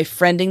by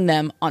friending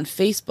them on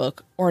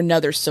Facebook or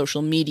another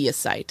social media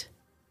site.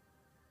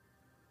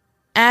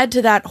 Add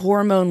to that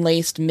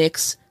hormone-laced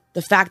mix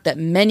the fact that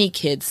many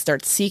kids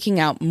start seeking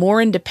out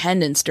more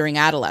independence during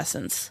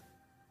adolescence.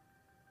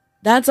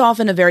 That's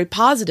often a very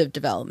positive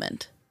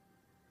development.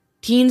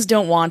 Teens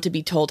don't want to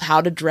be told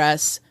how to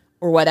dress,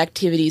 or what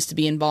activities to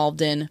be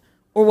involved in,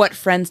 or what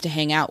friends to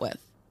hang out with.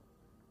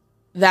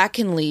 That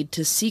can lead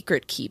to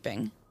secret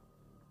keeping.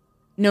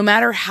 No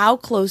matter how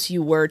close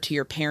you were to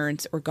your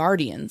parents or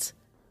guardians,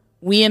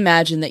 we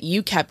imagine that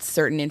you kept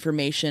certain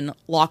information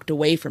locked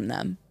away from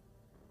them.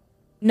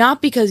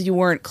 Not because you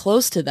weren't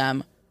close to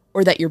them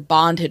or that your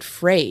bond had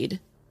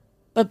frayed,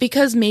 but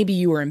because maybe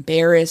you were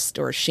embarrassed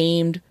or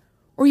ashamed,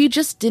 or you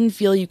just didn't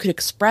feel you could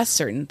express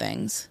certain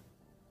things.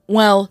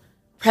 Well,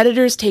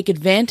 predators take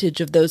advantage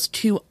of those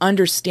two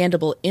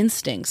understandable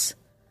instincts,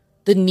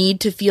 the need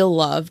to feel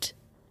loved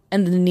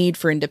and the need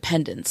for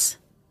independence.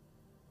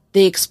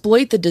 They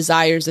exploit the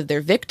desires of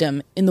their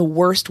victim in the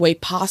worst way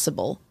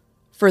possible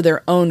for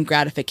their own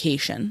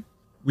gratification.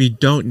 We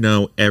don't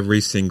know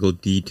every single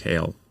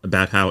detail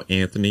about how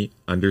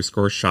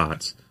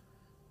Anthony_Shots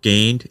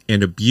gained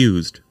and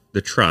abused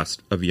the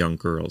trust of young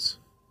girls.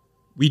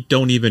 We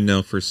don't even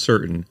know for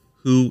certain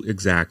who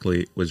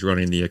exactly was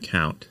running the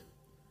account.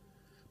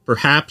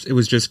 Perhaps it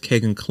was just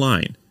Kegan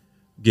Kline,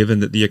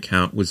 given that the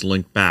account was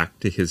linked back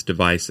to his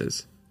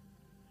devices.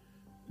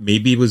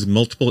 Maybe it was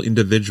multiple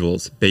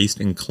individuals based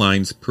in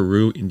Kline's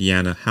Peru,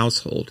 Indiana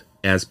household,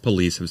 as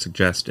police have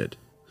suggested.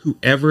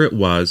 Whoever it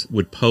was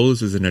would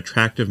pose as an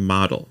attractive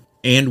model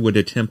and would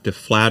attempt to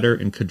flatter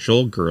and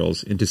cajole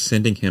girls into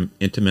sending him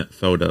intimate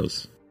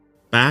photos.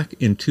 Back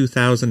in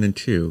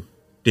 2002,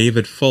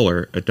 David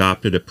Fuller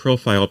adopted a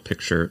profile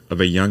picture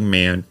of a young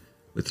man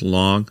with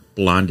long,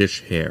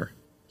 blondish hair.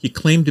 He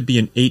claimed to be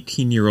an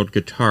 18-year-old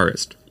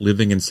guitarist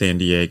living in San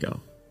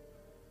Diego.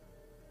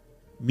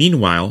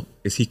 Meanwhile,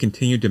 as he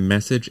continued to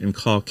message and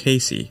call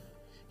Casey,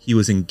 he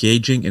was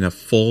engaging in a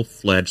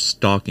full-fledged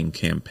stalking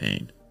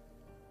campaign.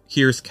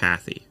 Here's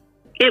Kathy.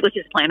 It was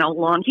his plan all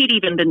along. He'd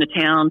even been to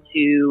town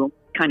to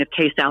kind of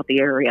case out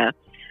the area.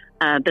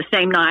 The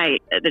same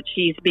night that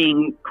she's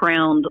being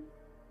crowned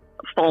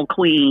fall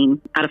queen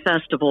at a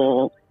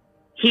festival,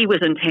 he was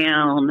in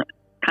town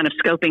kind of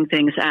scoping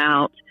things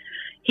out.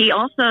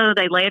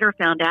 They later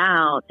found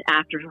out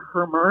after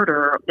her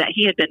murder that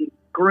he had been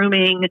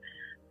grooming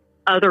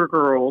other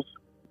girls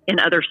in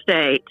other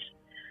states.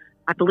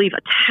 I believe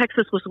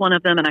Texas was one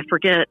of them, and I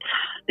forget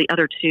the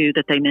other two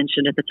that they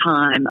mentioned at the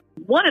time.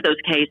 One of those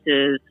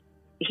cases,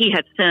 he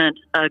had sent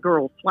a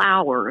girl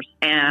flowers,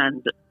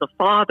 and the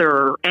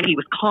father, and he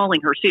was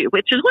calling her too,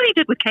 which is what he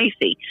did with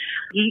Casey.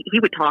 He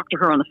would talk to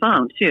her on the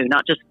phone too,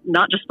 not just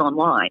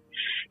online.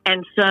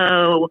 And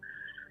so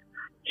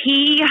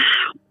he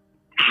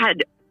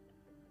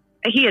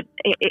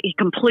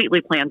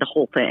completely planned the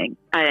whole thing.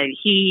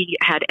 He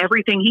had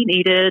everything he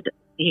needed.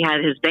 He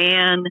had his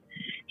van.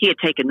 He had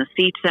taken the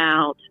seats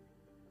out.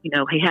 He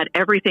had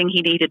everything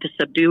he needed to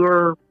subdue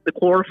her, the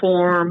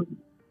chloroform,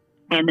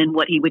 and then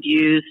what he would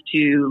use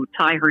to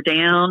tie her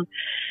down.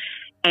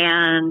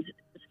 And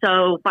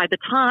so by the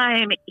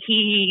time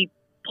he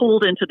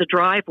pulled into the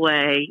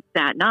driveway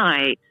that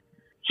night,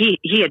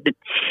 he had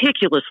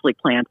meticulously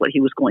planned what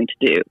he was going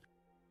to do.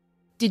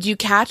 Did you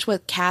catch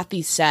what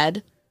Kathy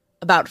said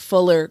about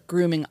Fuller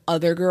grooming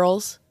other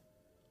girls?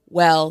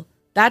 Well,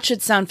 that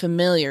should sound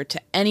familiar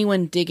to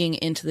anyone digging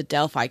into the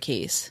Delphi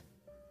case.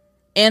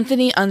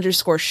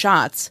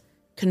 Anthony_Shots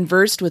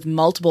conversed with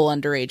multiple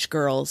underage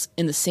girls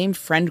in the same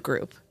friend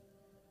group.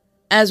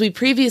 As we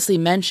previously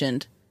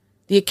mentioned,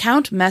 the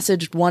account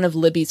messaged one of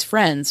Libby's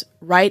friends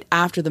right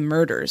after the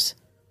murders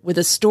with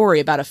a story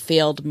about a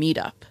failed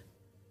meetup.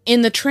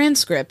 In the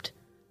transcript,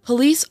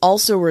 police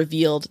also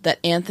revealed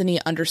that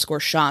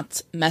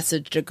Anthony_Shots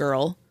messaged a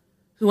girl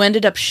who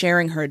ended up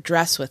sharing her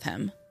address with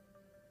him.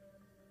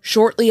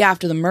 Shortly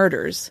after the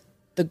murders,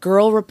 the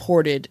girl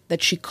reported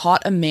that she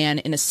caught a man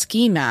in a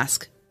ski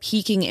mask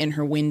peeking in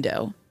her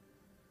window.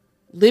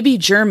 Libby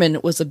German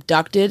was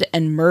abducted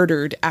and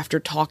murdered after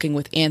talking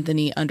with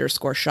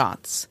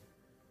Anthony_Shots.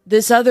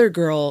 This other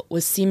girl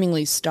was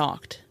seemingly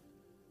stalked.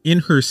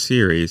 In her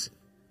series,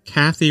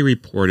 Kathy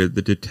reported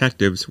the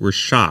detectives were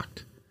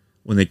shocked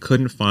when they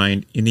couldn't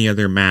find any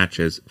other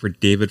matches for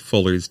David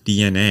Fuller's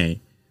DNA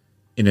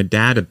in a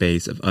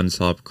database of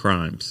unsolved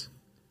crimes.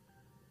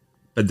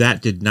 But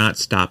that did not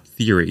stop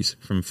theories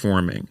from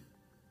forming.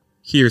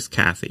 Here's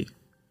Kathy.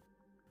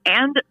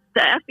 And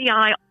the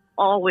FBI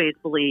always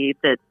believed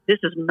that this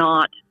is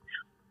not,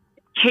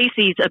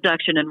 Casey's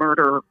abduction and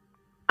murder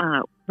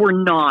were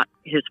not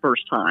his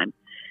first time,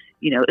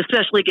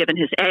 especially given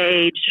his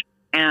age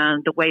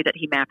and the way that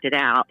he mapped it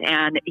out.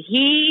 And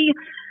he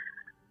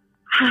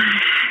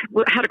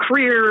had a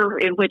career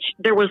in which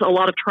there was a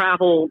lot of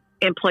travel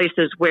in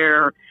places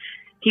where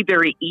he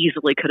very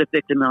easily could have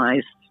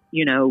victimized,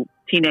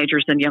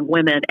 teenagers and young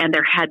women. And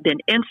there had been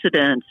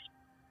incidents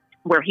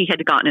where he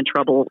had gotten in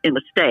trouble in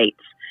the States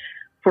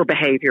for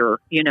behavior,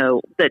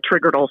 that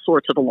triggered all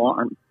sorts of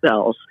alarm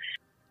bells.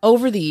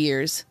 Over the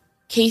years,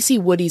 Casey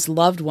Woody's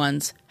loved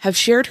ones have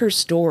shared her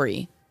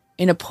story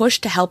in a push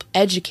to help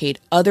educate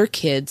other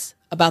kids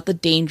about the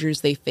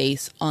dangers they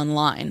face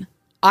online.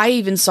 I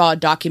even saw a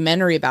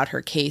documentary about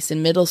her case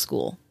in middle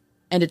school,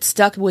 and it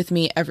stuck with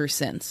me ever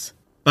since.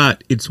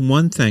 But it's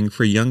one thing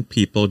for young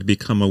people to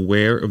become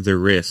aware of the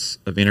risks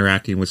of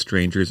interacting with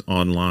strangers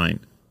online.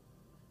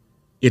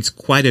 It's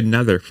quite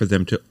another for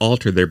them to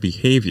alter their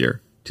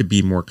behavior to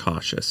be more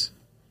cautious.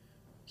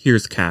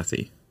 Here's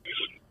Kathy.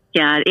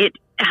 Yeah,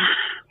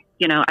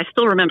 I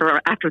still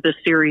remember after this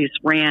series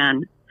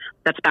ran,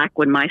 that's back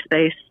when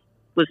MySpace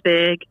was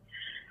big,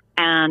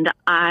 and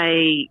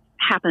I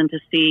happened to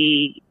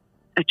see,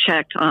 I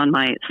checked on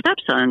my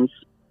stepson's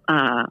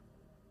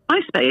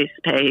MySpace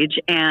page,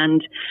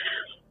 and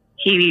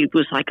he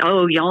was like,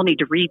 oh, y'all need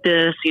to read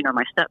this.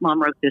 My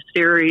stepmom wrote this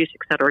series,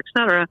 et cetera, et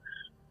cetera.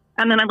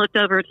 And then I looked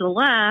over to the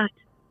left,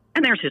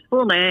 and there's his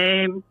full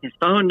name, his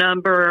phone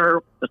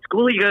number, the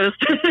school he goes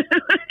to.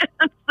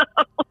 And so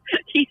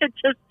he had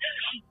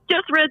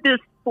just read this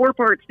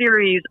 4-part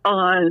series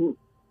on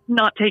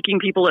not taking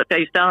people at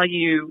face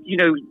value,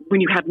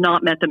 when you have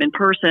not met them in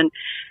person.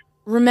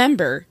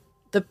 Remember,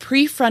 the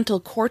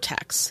prefrontal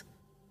cortex,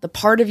 the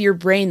part of your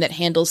brain that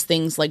handles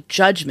things like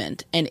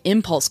judgment and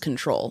impulse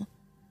control,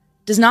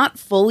 does not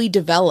fully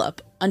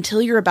develop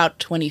until you're about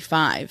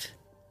 25.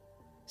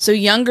 So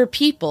younger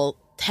people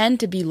tend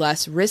to be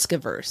less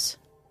risk-averse.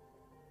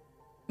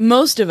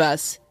 Most of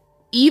us,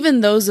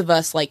 even those of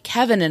us like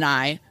Kevin and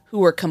I, who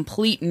were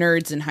complete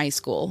nerds in high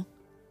school,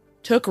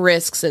 took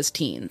risks as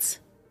teens.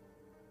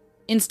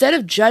 Instead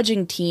of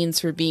judging teens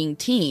for being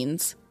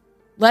teens,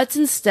 let's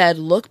instead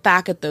look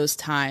back at those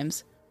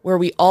times where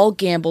we all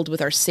gambled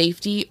with our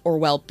safety or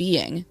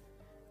well-being,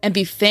 and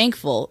be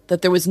thankful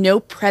that there was no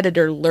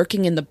predator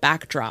lurking in the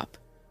backdrop,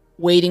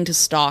 waiting to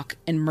stalk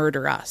and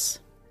murder us.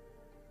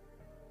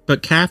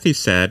 But Kathy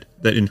said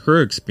that in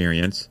her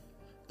experience,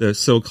 the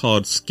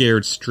so-called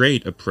scared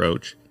straight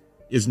approach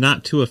is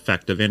not too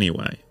effective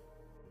anyway.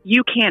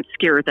 You can't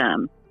scare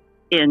them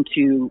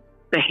into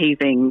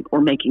behaving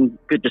or making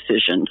good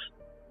decisions.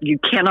 You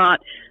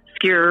cannot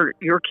scare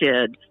your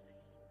kids,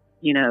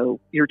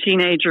 your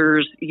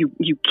teenagers.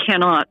 You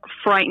cannot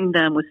frighten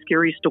them with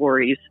scary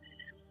stories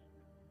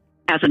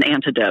as an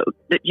antidote,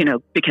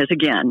 because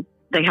again,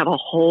 they have a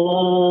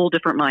whole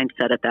different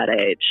mindset at that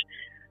age.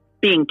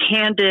 Being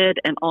candid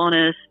and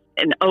honest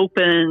and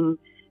open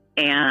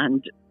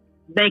and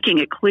making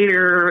it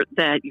clear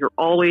that you're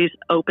always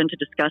open to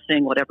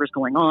discussing whatever's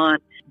going on,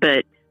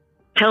 but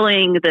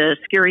telling the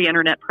scary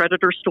internet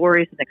predator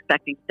stories and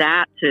expecting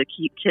that to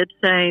keep kids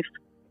safe,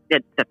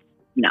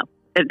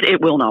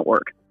 it will not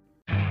work.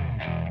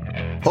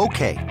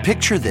 Okay,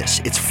 picture this.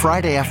 It's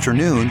Friday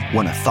afternoon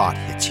when a thought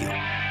hits you.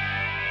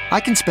 I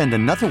can spend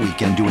another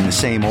weekend doing the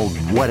same old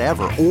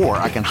whatever, or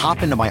I can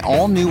hop into my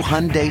all-new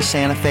Hyundai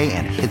Santa Fe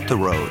and hit the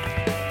road.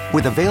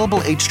 With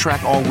available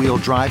H-Track all-wheel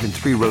drive and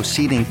 3-row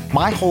seating,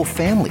 my whole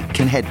family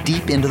can head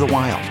deep into the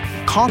wild.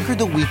 Conquer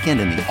the weekend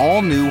in the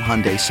all-new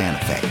Hyundai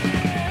Santa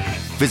Fe.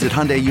 Visit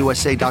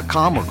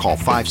HyundaiUSA.com or call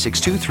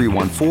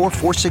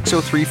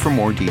 562-314-4603 for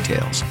more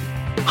details.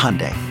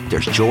 Hyundai,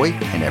 there's joy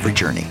in every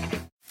journey.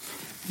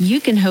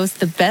 You can host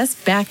the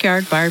best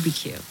backyard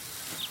barbecue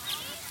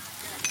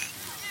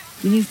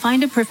when you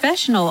find a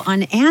professional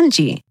on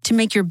Angie to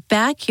make your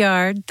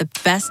backyard the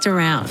best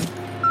around.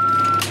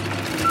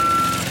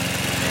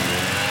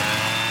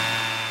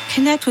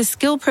 Connect with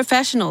skilled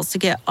professionals to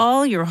get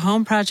all your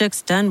home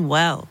projects done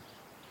well.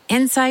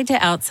 Inside to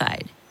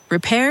outside,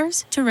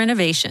 repairs to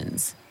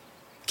renovations.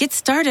 Get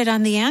started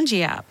on the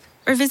Angie app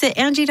or visit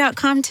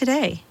Angie.com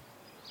today.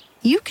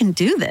 You can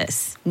do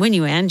this when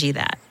you Angie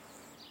that.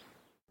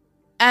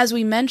 As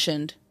we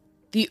mentioned,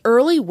 the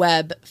early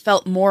web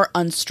felt more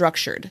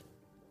unstructured,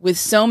 with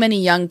so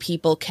many young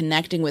people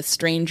connecting with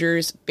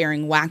strangers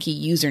bearing wacky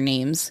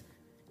usernames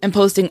and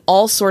posting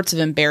all sorts of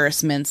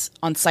embarrassments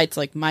on sites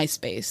like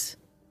MySpace.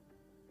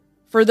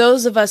 For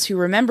those of us who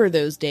remember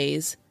those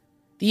days,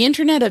 the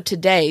internet of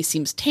today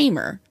seems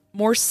tamer,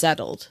 more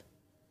settled.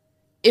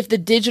 If the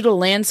digital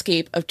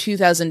landscape of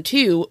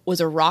 2002 was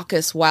a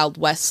raucous Wild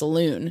West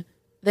saloon,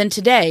 then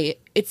today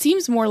it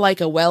seems more like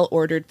a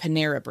well-ordered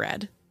Panera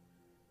Bread.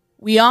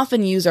 We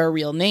often use our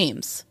real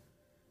names.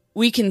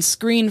 We can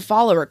screen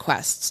follow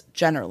requests,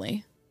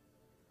 generally.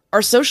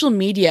 Our social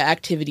media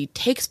activity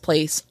takes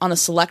place on a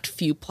select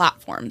few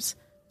platforms,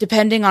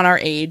 depending on our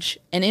age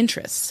and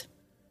interests.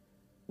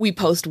 We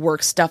post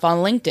work stuff on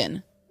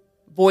LinkedIn,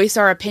 voice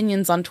our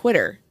opinions on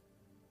Twitter,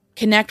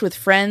 connect with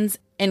friends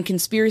and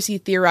conspiracy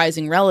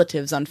theorizing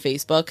relatives on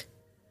Facebook,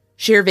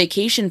 share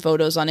vacation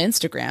photos on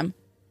Instagram,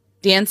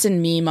 dance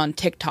and meme on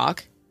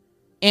TikTok,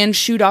 and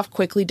shoot off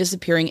quickly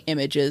disappearing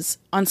images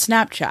on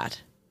Snapchat.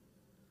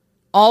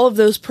 All of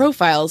those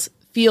profiles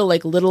feel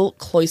like little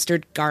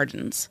cloistered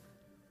gardens,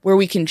 where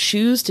we can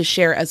choose to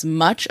share as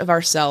much of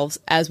ourselves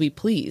as we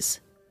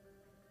please.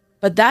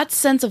 But that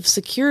sense of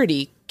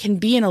security can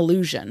be an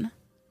illusion.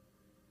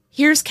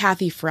 Here's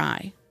Kathy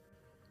Fry.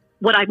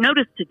 What I've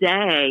noticed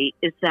today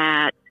is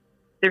that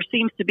there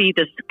seems to be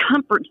this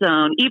comfort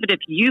zone, even if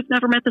you've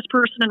never met this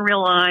person in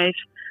real life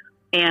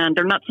and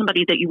they're not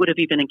somebody that you would have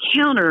even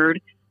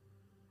encountered.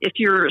 If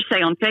you're,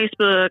 say, on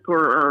Facebook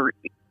or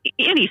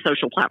any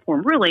social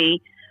platform,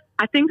 really,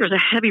 I think there's a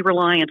heavy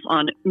reliance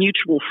on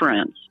mutual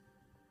friends.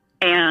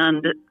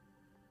 And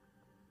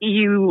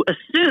you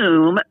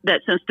assume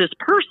that since this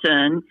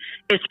person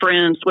is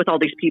friends with all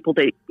these people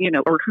that,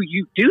 or who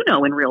you do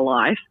know in real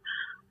life,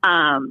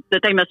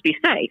 that they must be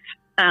safe.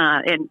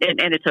 And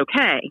it's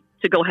okay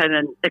to go ahead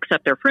and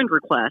accept their friend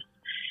request.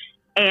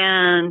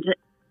 And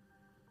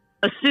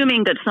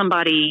assuming that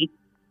somebody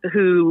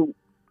who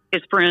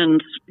is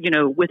friends,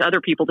 with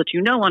other people that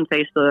you know on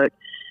Facebook,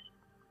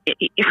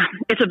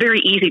 it's a very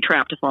easy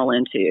trap to fall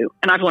into.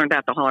 And I've learned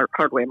that the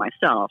hard way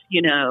myself,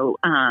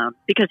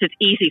 because it's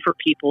easy for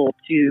people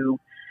to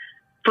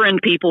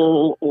friend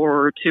people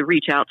or to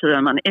reach out to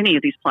them on any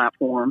of these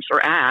platforms or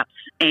apps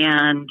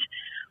and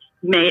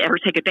may ever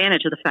take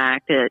advantage of the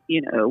fact that,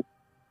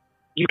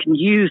 you can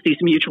use these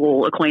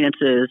mutual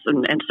acquaintances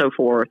and so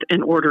forth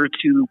in order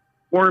to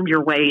worm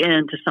your way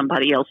into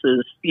somebody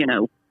else's,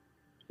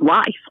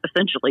 life,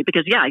 essentially.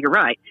 Because, yeah, you're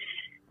right.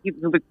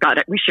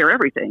 We share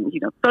everything,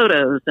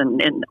 photos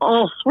and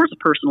all sorts of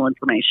personal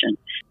information.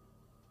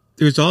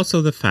 There's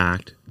also the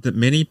fact that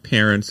many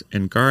parents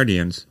and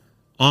guardians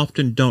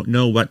often don't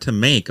know what to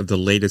make of the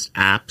latest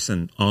apps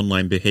and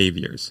online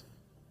behaviors.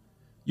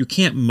 You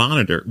can't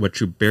monitor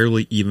what you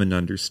barely even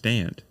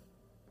understand.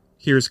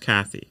 Here's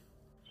Kathy.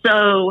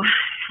 So,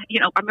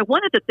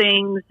 one of the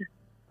things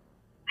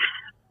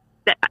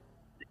that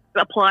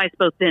applies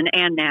both then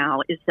and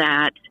now is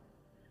that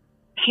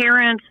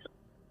parents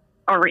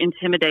are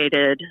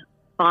intimidated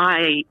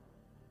because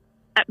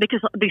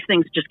these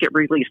things just get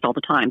released all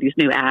the time, these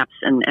new apps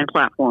and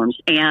platforms.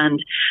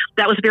 And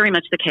that was very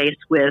much the case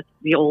with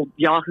the old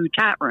Yahoo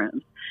chat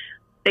rooms.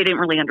 They didn't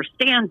really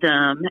understand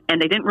them,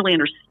 and they didn't really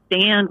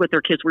understand what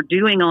their kids were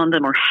doing on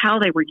them or how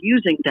they were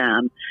using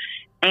them.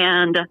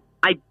 And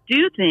I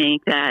do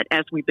think that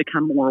as we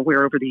become more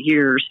aware over the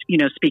years,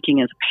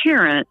 speaking as a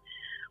parent,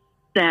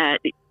 that,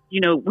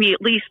 we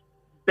at least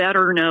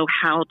better know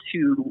how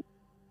to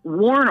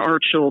warn our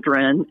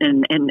children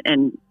and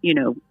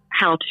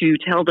how to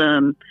tell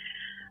them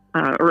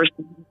or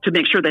to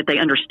make sure that they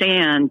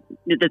understand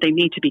that they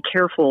need to be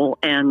careful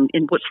and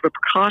what sort of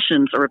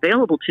precautions are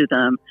available to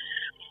them.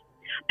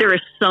 There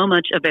is so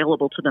much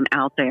available to them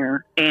out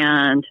there.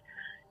 And,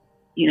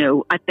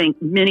 I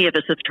think many of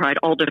us have tried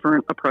all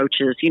different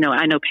approaches.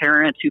 I know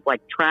parents who've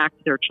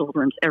tracked their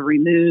children's every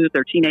move,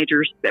 their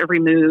teenagers' every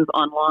move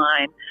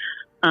online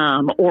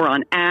or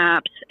on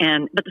apps.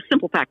 But the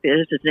simple fact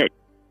is that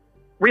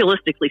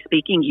realistically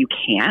speaking, you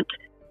can't.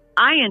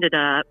 I ended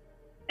up,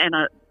 and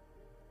a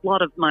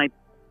lot of my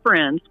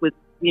friends with,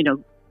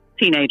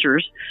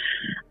 teenagers,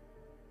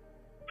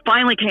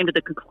 finally came to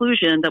the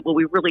conclusion that what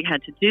we really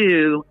had to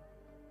do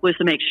was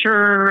to make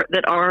sure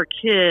that our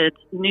kids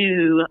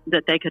knew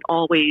that they could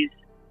always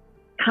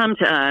come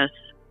to us,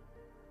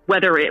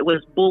 whether it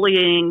was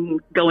bullying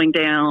going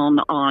down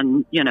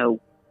on,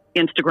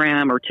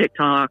 Instagram or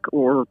TikTok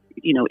or,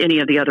 any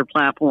of the other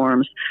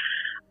platforms,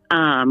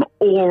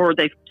 or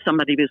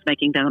somebody was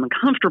making them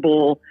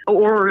uncomfortable,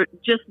 or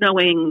just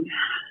knowing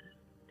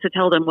to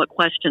tell them what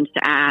questions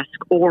to ask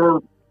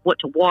or what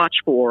to watch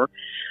for,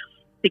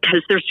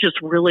 because there's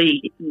just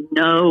really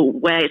no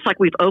way. It's like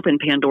we've opened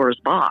Pandora's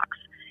box,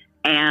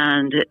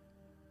 and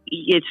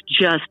it's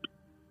just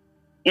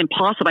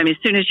impossible. I mean,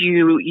 as soon as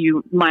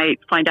you might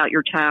find out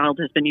your child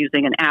has been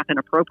using an app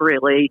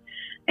inappropriately,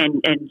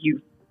 and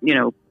you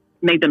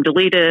made them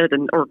delete it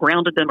or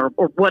grounded them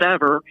or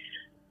whatever,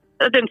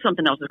 then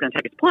something else is going to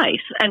take its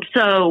place. And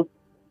so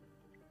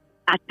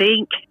I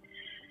think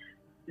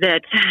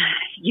that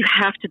you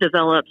have to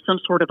develop some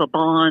sort of a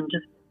bond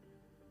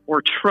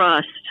or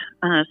trust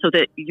so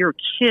that your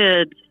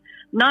kids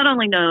not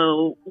only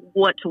know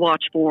what to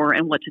watch for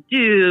and what to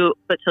do,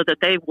 but so that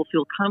they will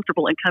feel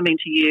comfortable in coming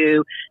to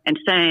you and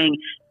saying,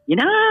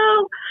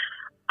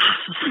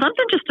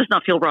 something just does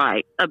not feel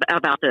right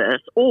about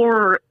this,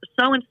 or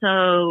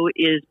so-and-so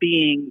is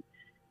being,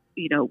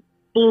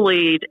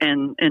 bullied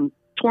and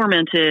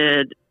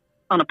tormented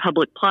on a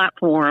public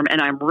platform,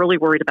 and I'm really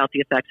worried about the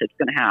effects it's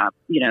going to have,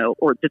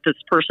 or that this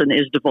person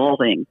is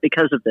devolving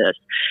because of this.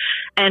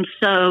 And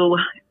so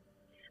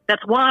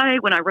that's why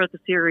when I wrote the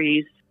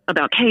series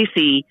about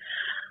Casey,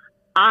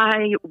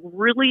 I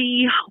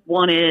really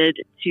wanted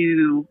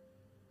to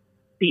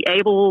be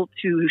able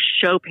to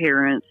show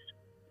parents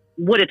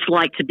what it's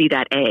like to be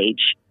that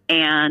age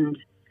and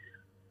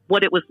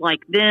what it was like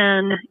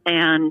then.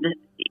 And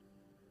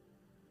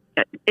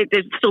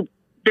it still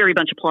very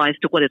much applies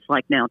to what it's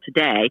like now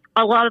today.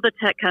 A lot of the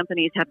tech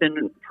companies have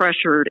been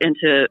pressured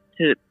into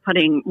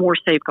putting more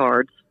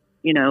safeguards,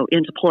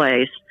 into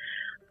place.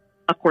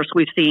 Of course,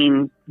 we've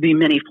seen the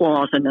many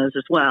flaws in those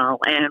as well.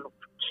 And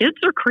kids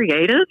are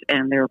creative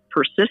and they're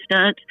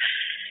persistent.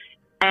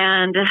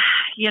 And,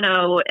 you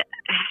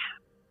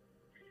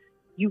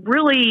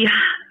really,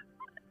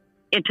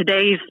 in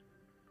today's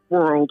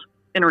world,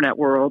 internet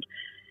world,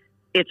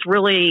 it's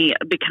really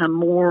become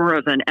more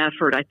of an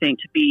effort, I think,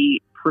 to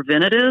be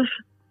preventative,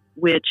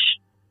 which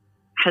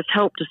has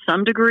helped to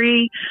some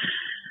degree.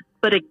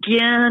 But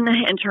again,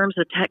 in terms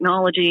of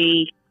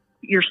technology,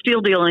 you're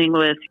still dealing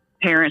with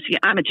parents.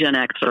 I'm a Gen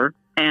Xer,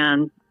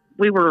 and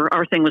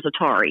our thing was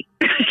Atari,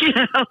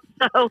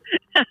 so,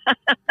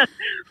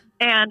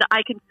 and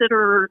I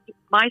considered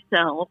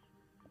myself,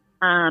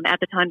 at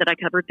the time that I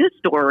covered this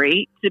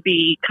story, to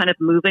be kind of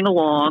moving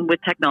along with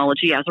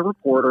technology as a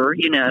reporter,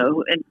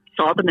 and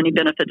saw the many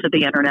benefits of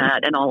the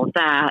internet and all of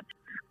that.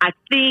 I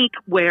think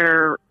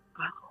where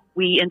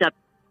we end up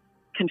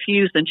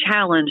confused and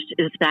challenged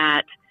is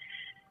that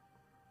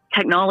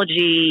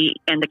technology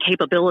and the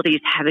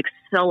capabilities have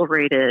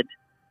accelerated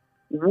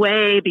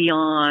way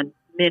beyond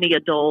many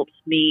adults'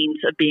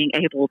 means of being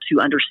able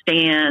to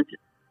understand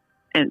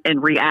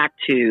and react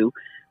to,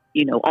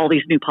 all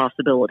these new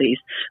possibilities.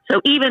 So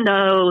even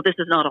though this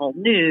is not all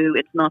new,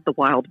 it's not the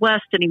Wild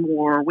West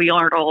anymore. We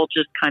aren't all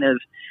just kind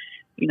of,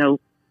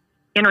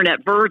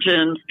 internet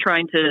virgins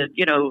trying to,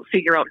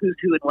 figure out who's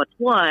who and what's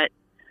what.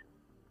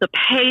 The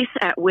pace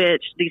at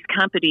which these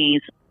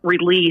companies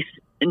release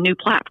new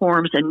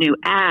platforms and new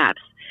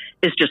apps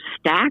is just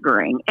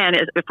staggering. And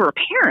for a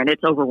parent,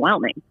 it's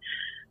overwhelming.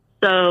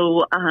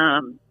 So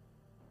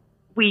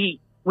we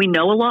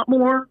know a lot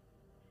more,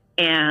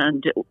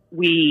 and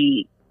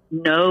we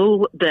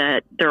know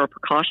that there are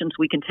precautions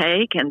we can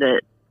take, and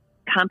that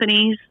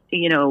companies,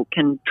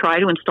 can try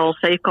to install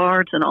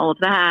safeguards and all of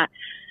that.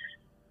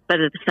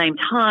 But at the same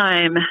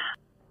time,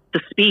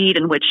 the speed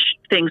in which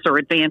things are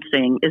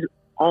advancing is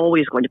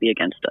always going to be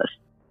against us.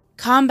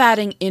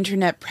 Combating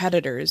internet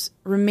predators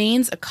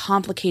remains a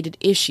complicated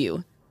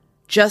issue,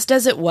 just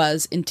as it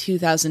was in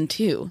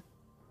 2002.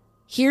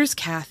 Here's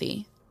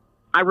Kathy.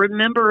 I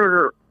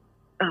remember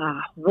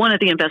one of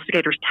the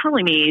investigators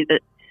telling me that,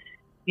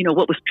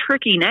 what was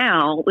tricky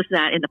now was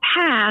that in the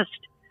past,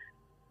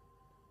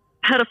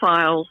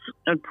 pedophiles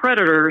and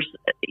predators,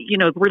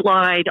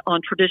 relied on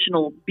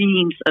traditional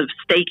means of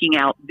staking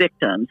out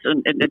victims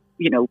and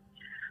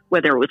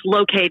whether it was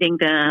locating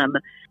them,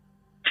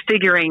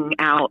 figuring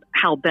out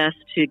how best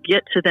to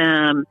get to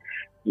them.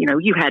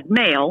 You had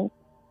mail,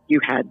 you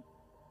had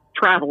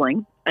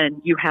traveling,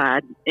 and you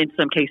had, in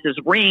some cases,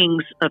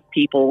 rings of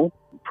people,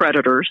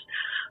 predators,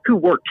 who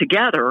worked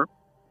together,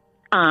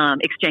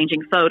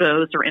 exchanging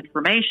photos or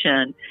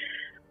information.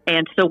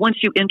 And so once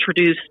you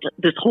introduced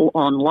this whole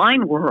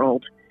online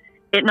world,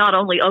 it not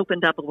only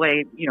opened up a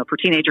way, for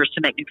teenagers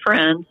to make new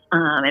friends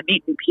and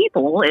meet new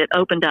people, it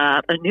opened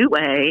up a new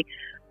way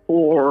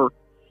for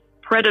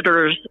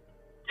predators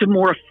to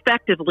more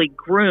effectively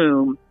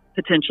groom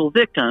potential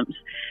victims.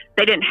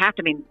 They didn't have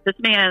to. This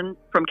man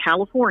from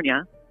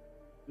California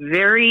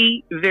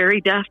very,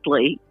 very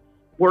deftly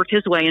worked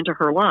his way into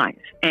her life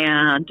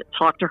and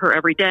talked to her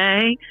every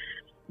day,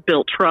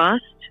 built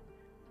trust,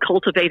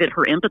 cultivated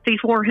her empathy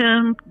for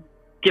him,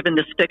 given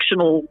this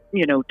fictional,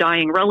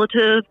 dying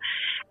relative.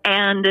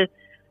 And,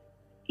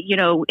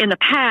 in the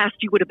past,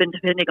 you would have been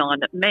depending on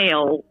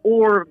mail,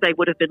 or they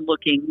would have been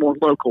looking more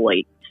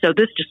locally. So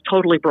this just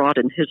totally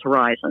broadened his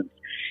horizons.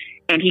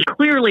 And he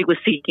clearly was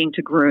seeking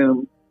to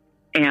groom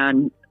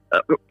and,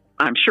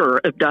 I'm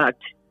sure,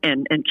 abduct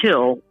and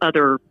kill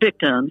other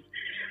victims.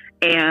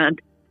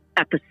 And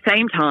at the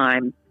same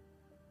time,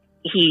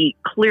 he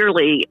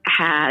clearly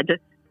had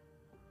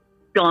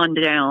gone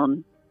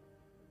down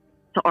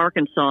to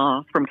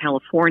Arkansas from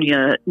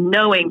California,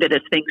 knowing that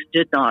if things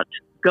did not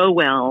go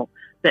well,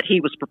 that he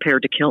was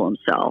prepared to kill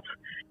himself.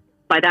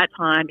 By that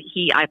time,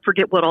 I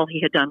forget what all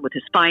he had done with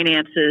his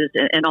finances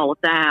and all of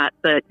that,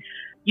 but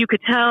you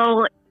could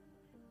tell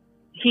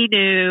he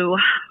knew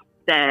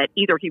that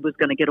either he was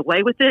going to get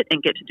away with it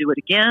and get to do it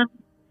again,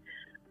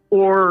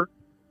 or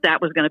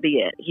that was going to be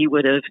it. He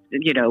would have,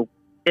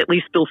 at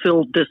least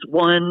fulfilled this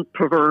one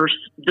perverse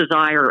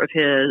desire of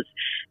his,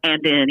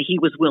 and then he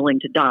was willing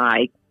to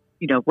die,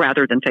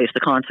 rather than face the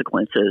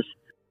consequences.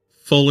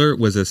 Fuller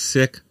was a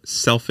sick,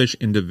 selfish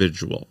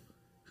individual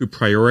who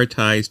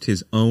prioritized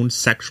his own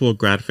sexual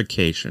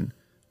gratification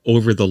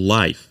over the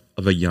life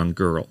of a young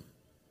girl.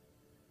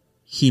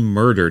 He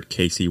murdered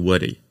Casey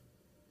Woody.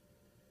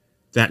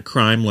 That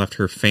crime left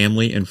her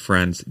family and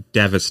friends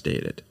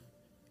devastated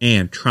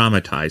and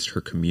traumatized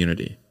her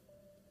community.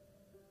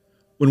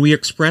 When we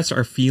express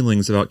our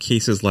feelings about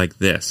cases like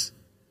this,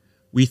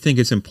 we think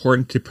it's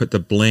important to put the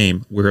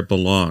blame where it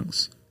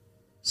belongs,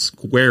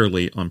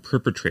 squarely on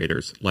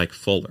perpetrators like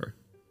Fuller.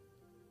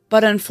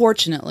 But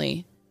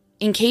unfortunately,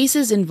 in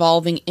cases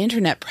involving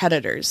internet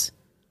predators,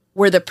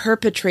 where the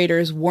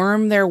perpetrators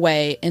worm their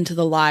way into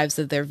the lives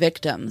of their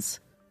victims,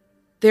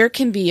 there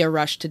can be a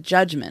rush to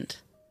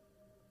judgment.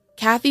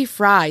 Kathy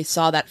Fry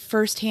saw that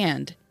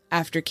firsthand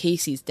after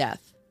Casey's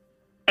death.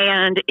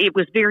 And it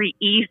was very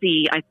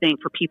easy, I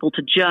think, for people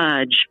to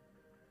judge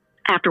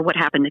after what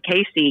happened to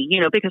Casey,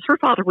 because her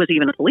father was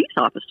even a police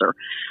officer.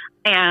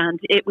 And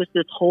it was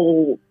this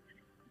whole,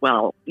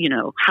 well,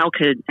 how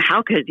could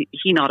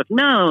he not have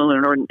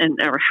known,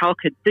 or how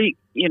could the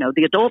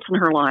adults in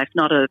her life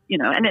not have,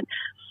 and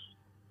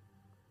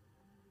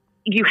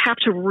you have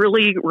to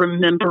really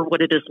remember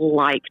what it is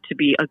like to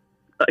be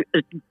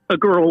a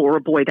girl or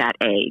a boy that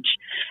age.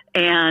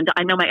 And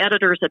I know my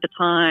editors at the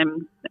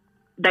time,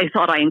 they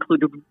thought I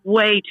included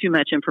way too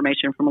much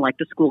information from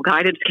the school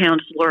guidance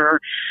counselor.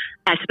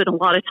 I spent a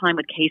lot of time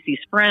with Casey's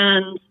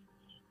friends,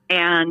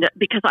 and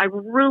because I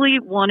really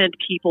wanted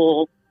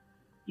people,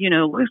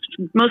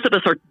 most of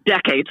us are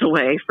decades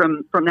away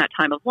from that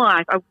time of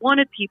life. I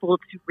wanted people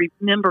to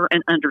remember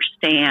and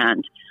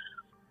understand,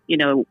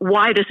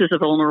 why this is a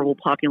vulnerable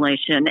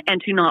population,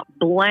 and to not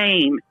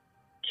blame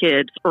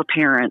kids or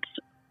parents,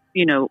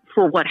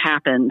 for what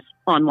happens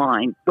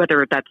online,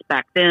 whether that's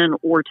back then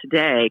or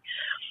today.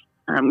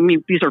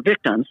 These are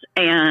victims,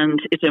 and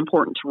it's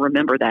important to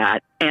remember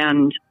that.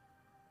 And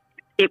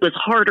it was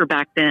harder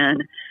back then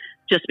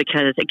just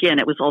because, again,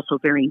 it was also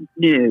very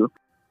new.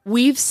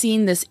 We've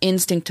seen this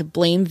instinct to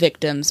blame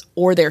victims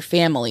or their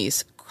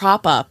families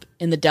crop up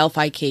in the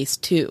Delphi case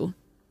too.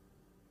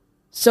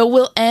 So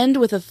we'll end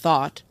with a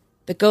thought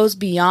that goes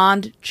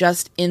beyond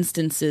just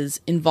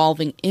instances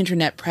involving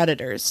internet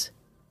predators.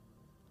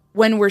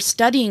 When we're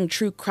studying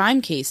true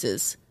crime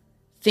cases,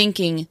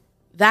 thinking,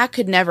 that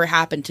could never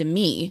happen to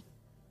me,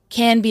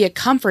 can be a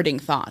comforting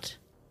thought.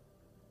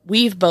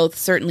 We've both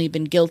certainly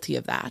been guilty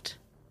of that.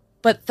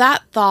 But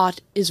that thought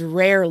is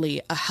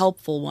rarely a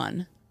helpful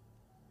one.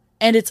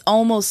 And it's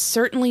almost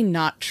certainly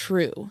not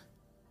true.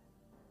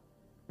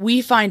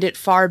 We find it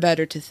far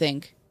better to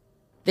think,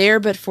 there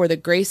but for the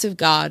grace of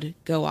God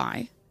go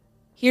I.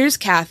 Here's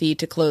Kathy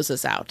to close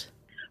us out.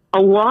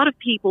 A lot of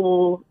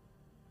people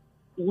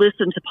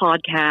listen to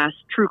podcasts,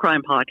 true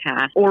crime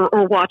podcasts, or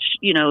watch,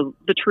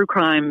 the true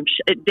crime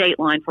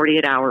Dateline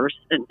 48 Hours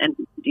and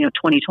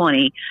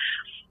 2020,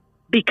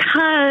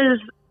 because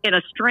in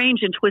a strange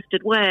and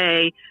twisted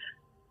way,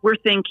 we're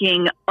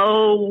thinking,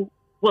 oh,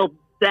 well,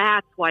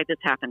 that's why this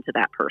happened to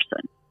that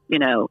person,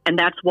 and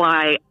that's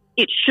why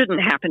it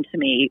shouldn't happen to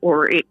me,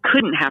 or it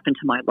couldn't happen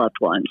to my loved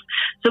ones.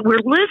 So we're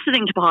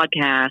listening to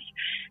podcasts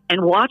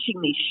and watching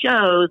these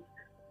shows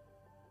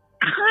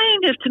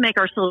kind of to make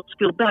ourselves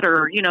feel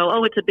better,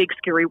 oh, it's a big,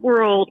 scary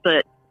world,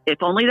 but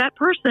if only that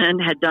person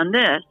had done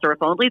this, or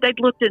if only they'd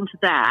looked into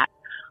that,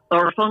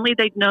 or if only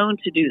they'd known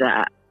to do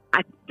that.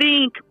 I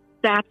think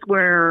that's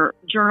where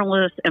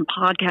journalists and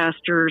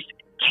podcasters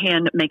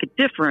can make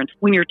a difference.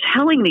 When you're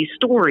telling these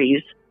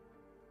stories,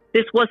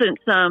 this wasn't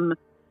some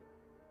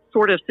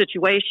sort of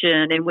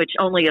situation in which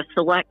only a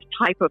select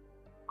type of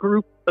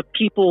group of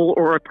people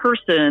or a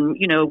person,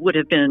 would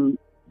have been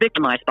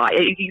victimized by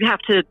it. You have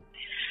to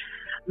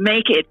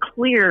make it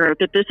clear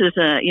that this is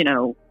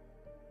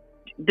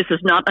this is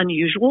not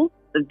unusual.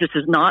 This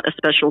is not a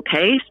special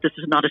case. This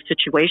is not a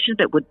situation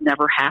that would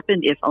never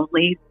happen if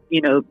only,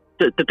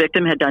 the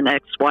victim had done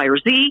X, Y, or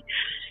Z.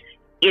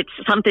 It's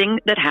something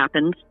that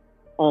happens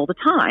all the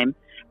time.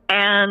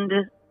 And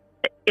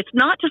it's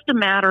not just a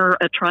matter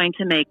of trying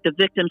to make the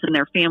victims and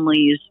their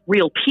families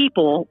real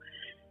people.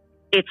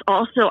 It's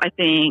also, I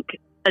think,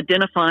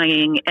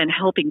 identifying and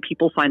helping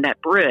people find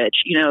that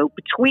bridge,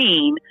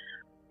 between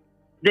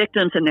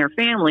victims and their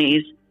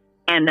families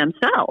and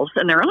themselves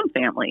and their own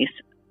families,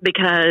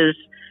 because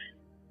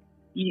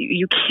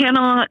you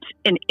cannot,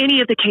 in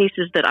any of the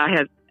cases that I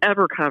have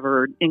ever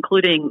covered,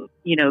 including,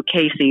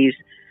 Casey's,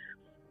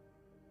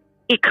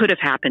 it could have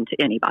happened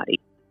to anybody.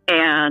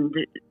 And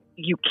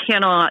you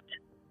cannot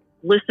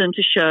listen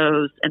to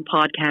shows and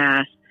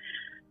podcasts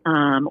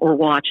or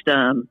watch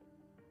them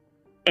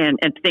and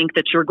think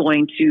that you're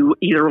going to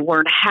either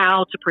learn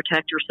how to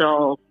protect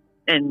yourself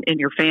and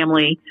your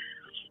family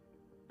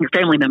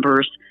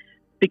members,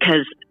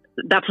 because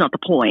that's not the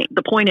point.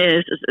 The point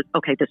is,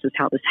 okay, this is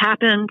how this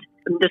happened.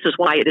 This is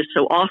why it is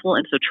so awful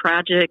and so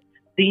tragic.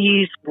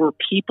 These were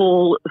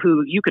people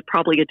who you could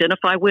probably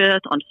identify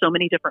with on so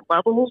many different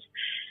levels,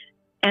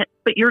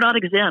 but you're not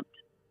exempt,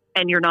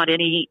 and you're not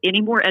any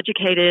more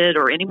educated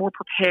or any more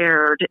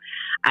prepared.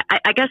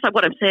 I guess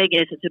what I'm saying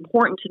is it's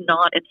important to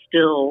not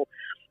instill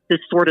this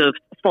sort of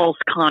false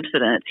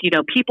confidence.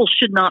 People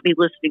should not be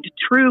listening to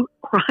true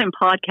crime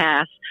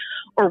podcasts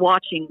or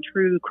watching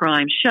true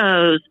crime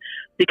shows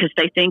because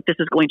they think this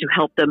is going to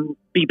help them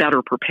be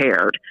better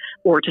prepared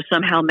or to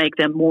somehow make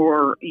them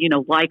more,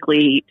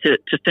 likely to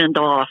fend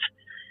off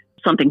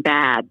something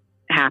bad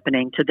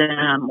happening to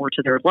them or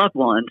to their loved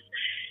ones.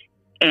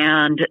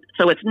 And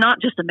so it's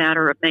not just a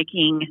matter of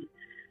making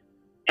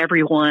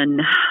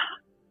everyone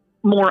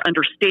more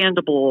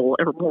understandable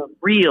or more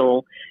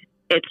real.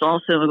 It's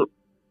also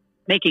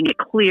making it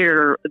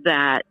clear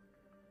that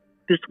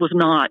this was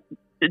not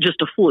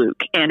just a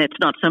fluke and it's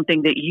not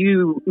something that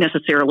you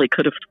necessarily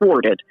could have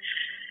thwarted.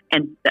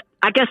 And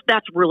I guess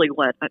that's really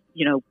what, I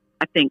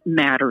think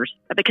matters,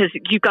 because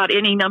you've got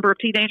any number of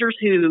teenagers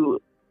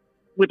who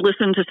would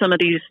listen to some of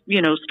these,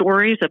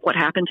 stories of what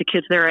happened to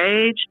kids their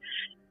age.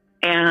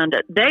 And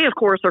they, of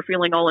course, are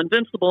feeling all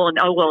invincible and,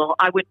 oh, well,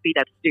 I wouldn't be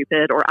that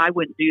stupid, or I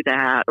wouldn't do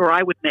that, or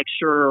I would make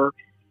sure.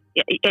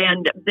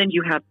 And then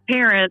you have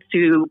parents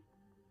who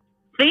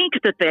think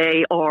that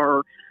they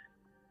are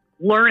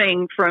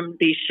learning from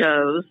these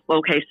shows.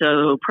 Okay,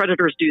 so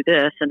predators do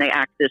this and they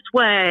act this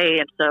way.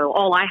 And so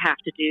all I have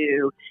to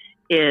do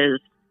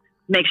is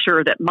make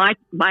sure that my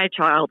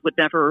child would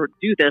never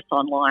do this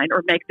online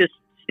or make this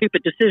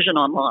stupid decision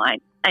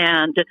online.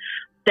 And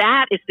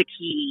that is the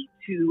key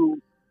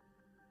to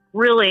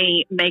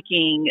really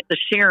making the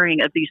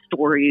sharing of these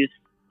stories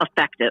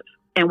effective.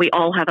 And we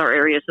all have our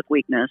areas of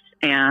weakness,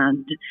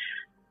 and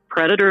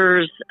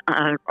predators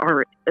are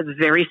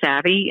very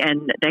savvy,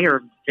 and they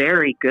are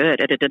very good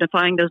at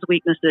identifying those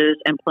weaknesses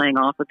and playing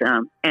off of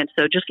them. And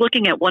so just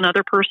looking at one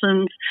other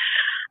person's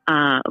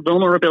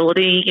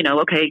vulnerability,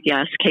 okay,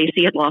 yes,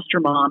 Casey had lost her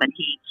mom and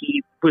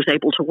he was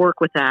able to work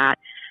with that.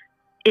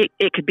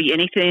 It could be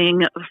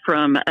anything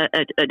from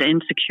an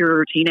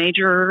insecure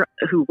teenager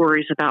who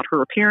worries about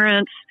her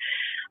appearance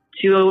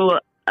to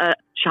a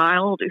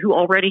child who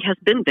already has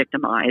been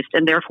victimized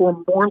and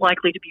therefore more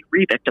likely to be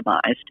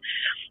re-victimized.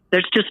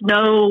 There's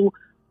no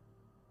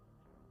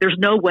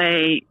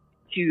way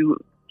to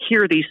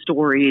hear these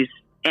stories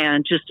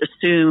and just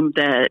assume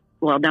that,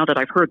 well, now that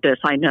I've heard this,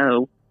 I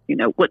know,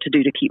 what to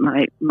do to keep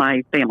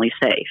my family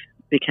safe,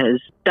 because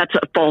that's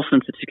a false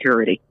sense of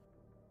security.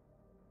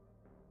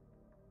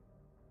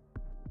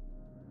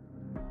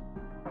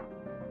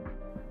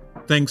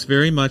 Thanks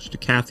very much to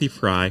Kathy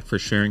Fry for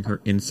sharing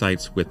her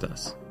insights with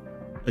us.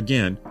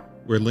 Again,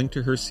 we're linked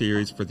to her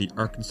series for the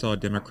Arkansas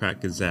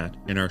Democrat-Gazette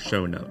in our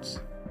show notes.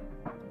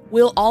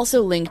 We'll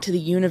also link to the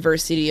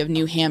University of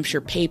New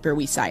Hampshire paper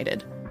we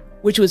cited,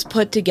 which was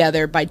put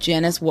together by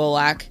Janice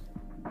Wolak,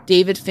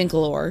 David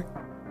Finkelor,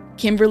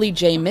 Kimberly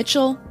J.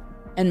 Mitchell,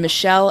 and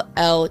Michelle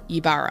L.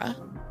 Ibarra.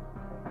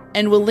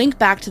 And we'll link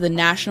back to the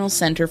National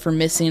Center for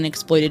Missing and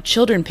Exploited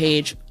Children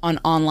page on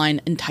online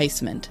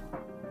enticement.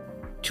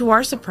 To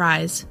our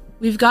surprise,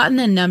 we've gotten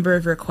a number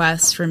of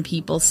requests from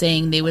people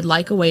saying they would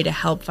like a way to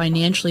help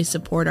financially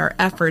support our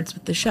efforts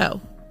with the show.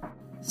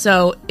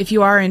 So, if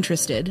you are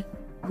interested,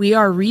 we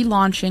are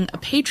relaunching a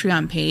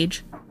Patreon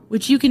page,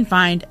 which you can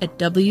find at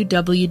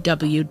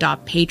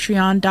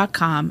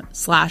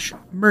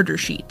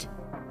www.patreon.com/murdersheet.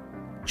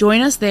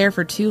 Join us there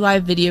for 2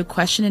 live video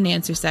question and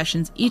answer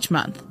sessions each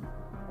month.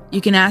 You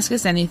can ask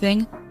us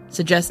anything,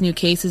 suggest new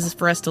cases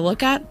for us to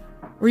look at,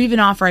 or even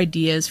offer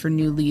ideas for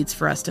new leads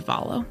for us to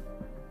follow.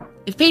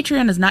 If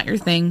Patreon is not your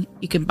thing,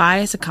 you can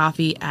buy us a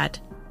coffee at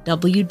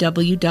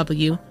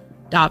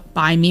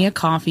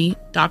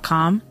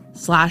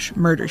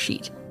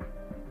www.buymeacoffee.com/murdersheet.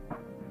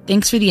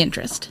 Thanks for the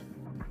interest.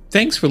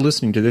 Thanks for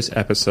listening to this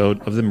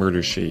episode of The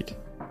Murder Sheet.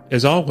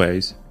 As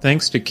always,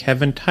 thanks to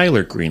Kevin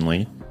Tyler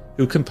Greenlee,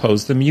 who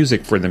composed the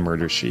music for The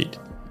Murder Sheet,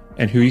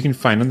 and who you can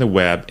find on the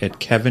web at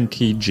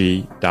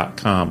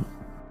kevintg.com.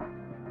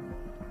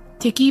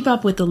 To keep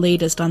up with the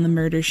latest on The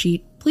Murder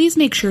Sheet, please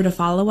make sure to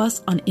follow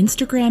us on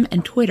Instagram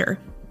and Twitter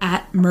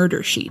at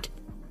Murder Sheet,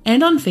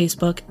 and on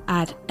Facebook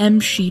at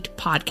MSheet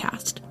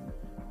Podcast,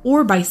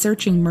 or by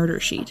searching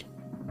Murder Sheet.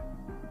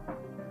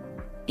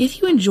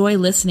 If you enjoy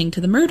listening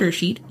to The Murder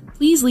Sheet,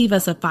 please leave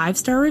us a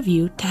 5-star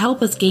review to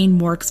help us gain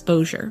more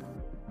exposure.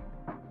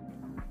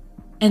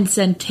 And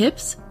send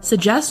tips,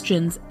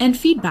 suggestions, and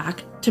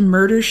feedback to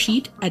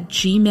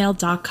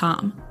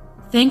murdersheet@gmail.com.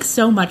 Thanks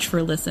so much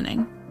for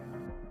listening.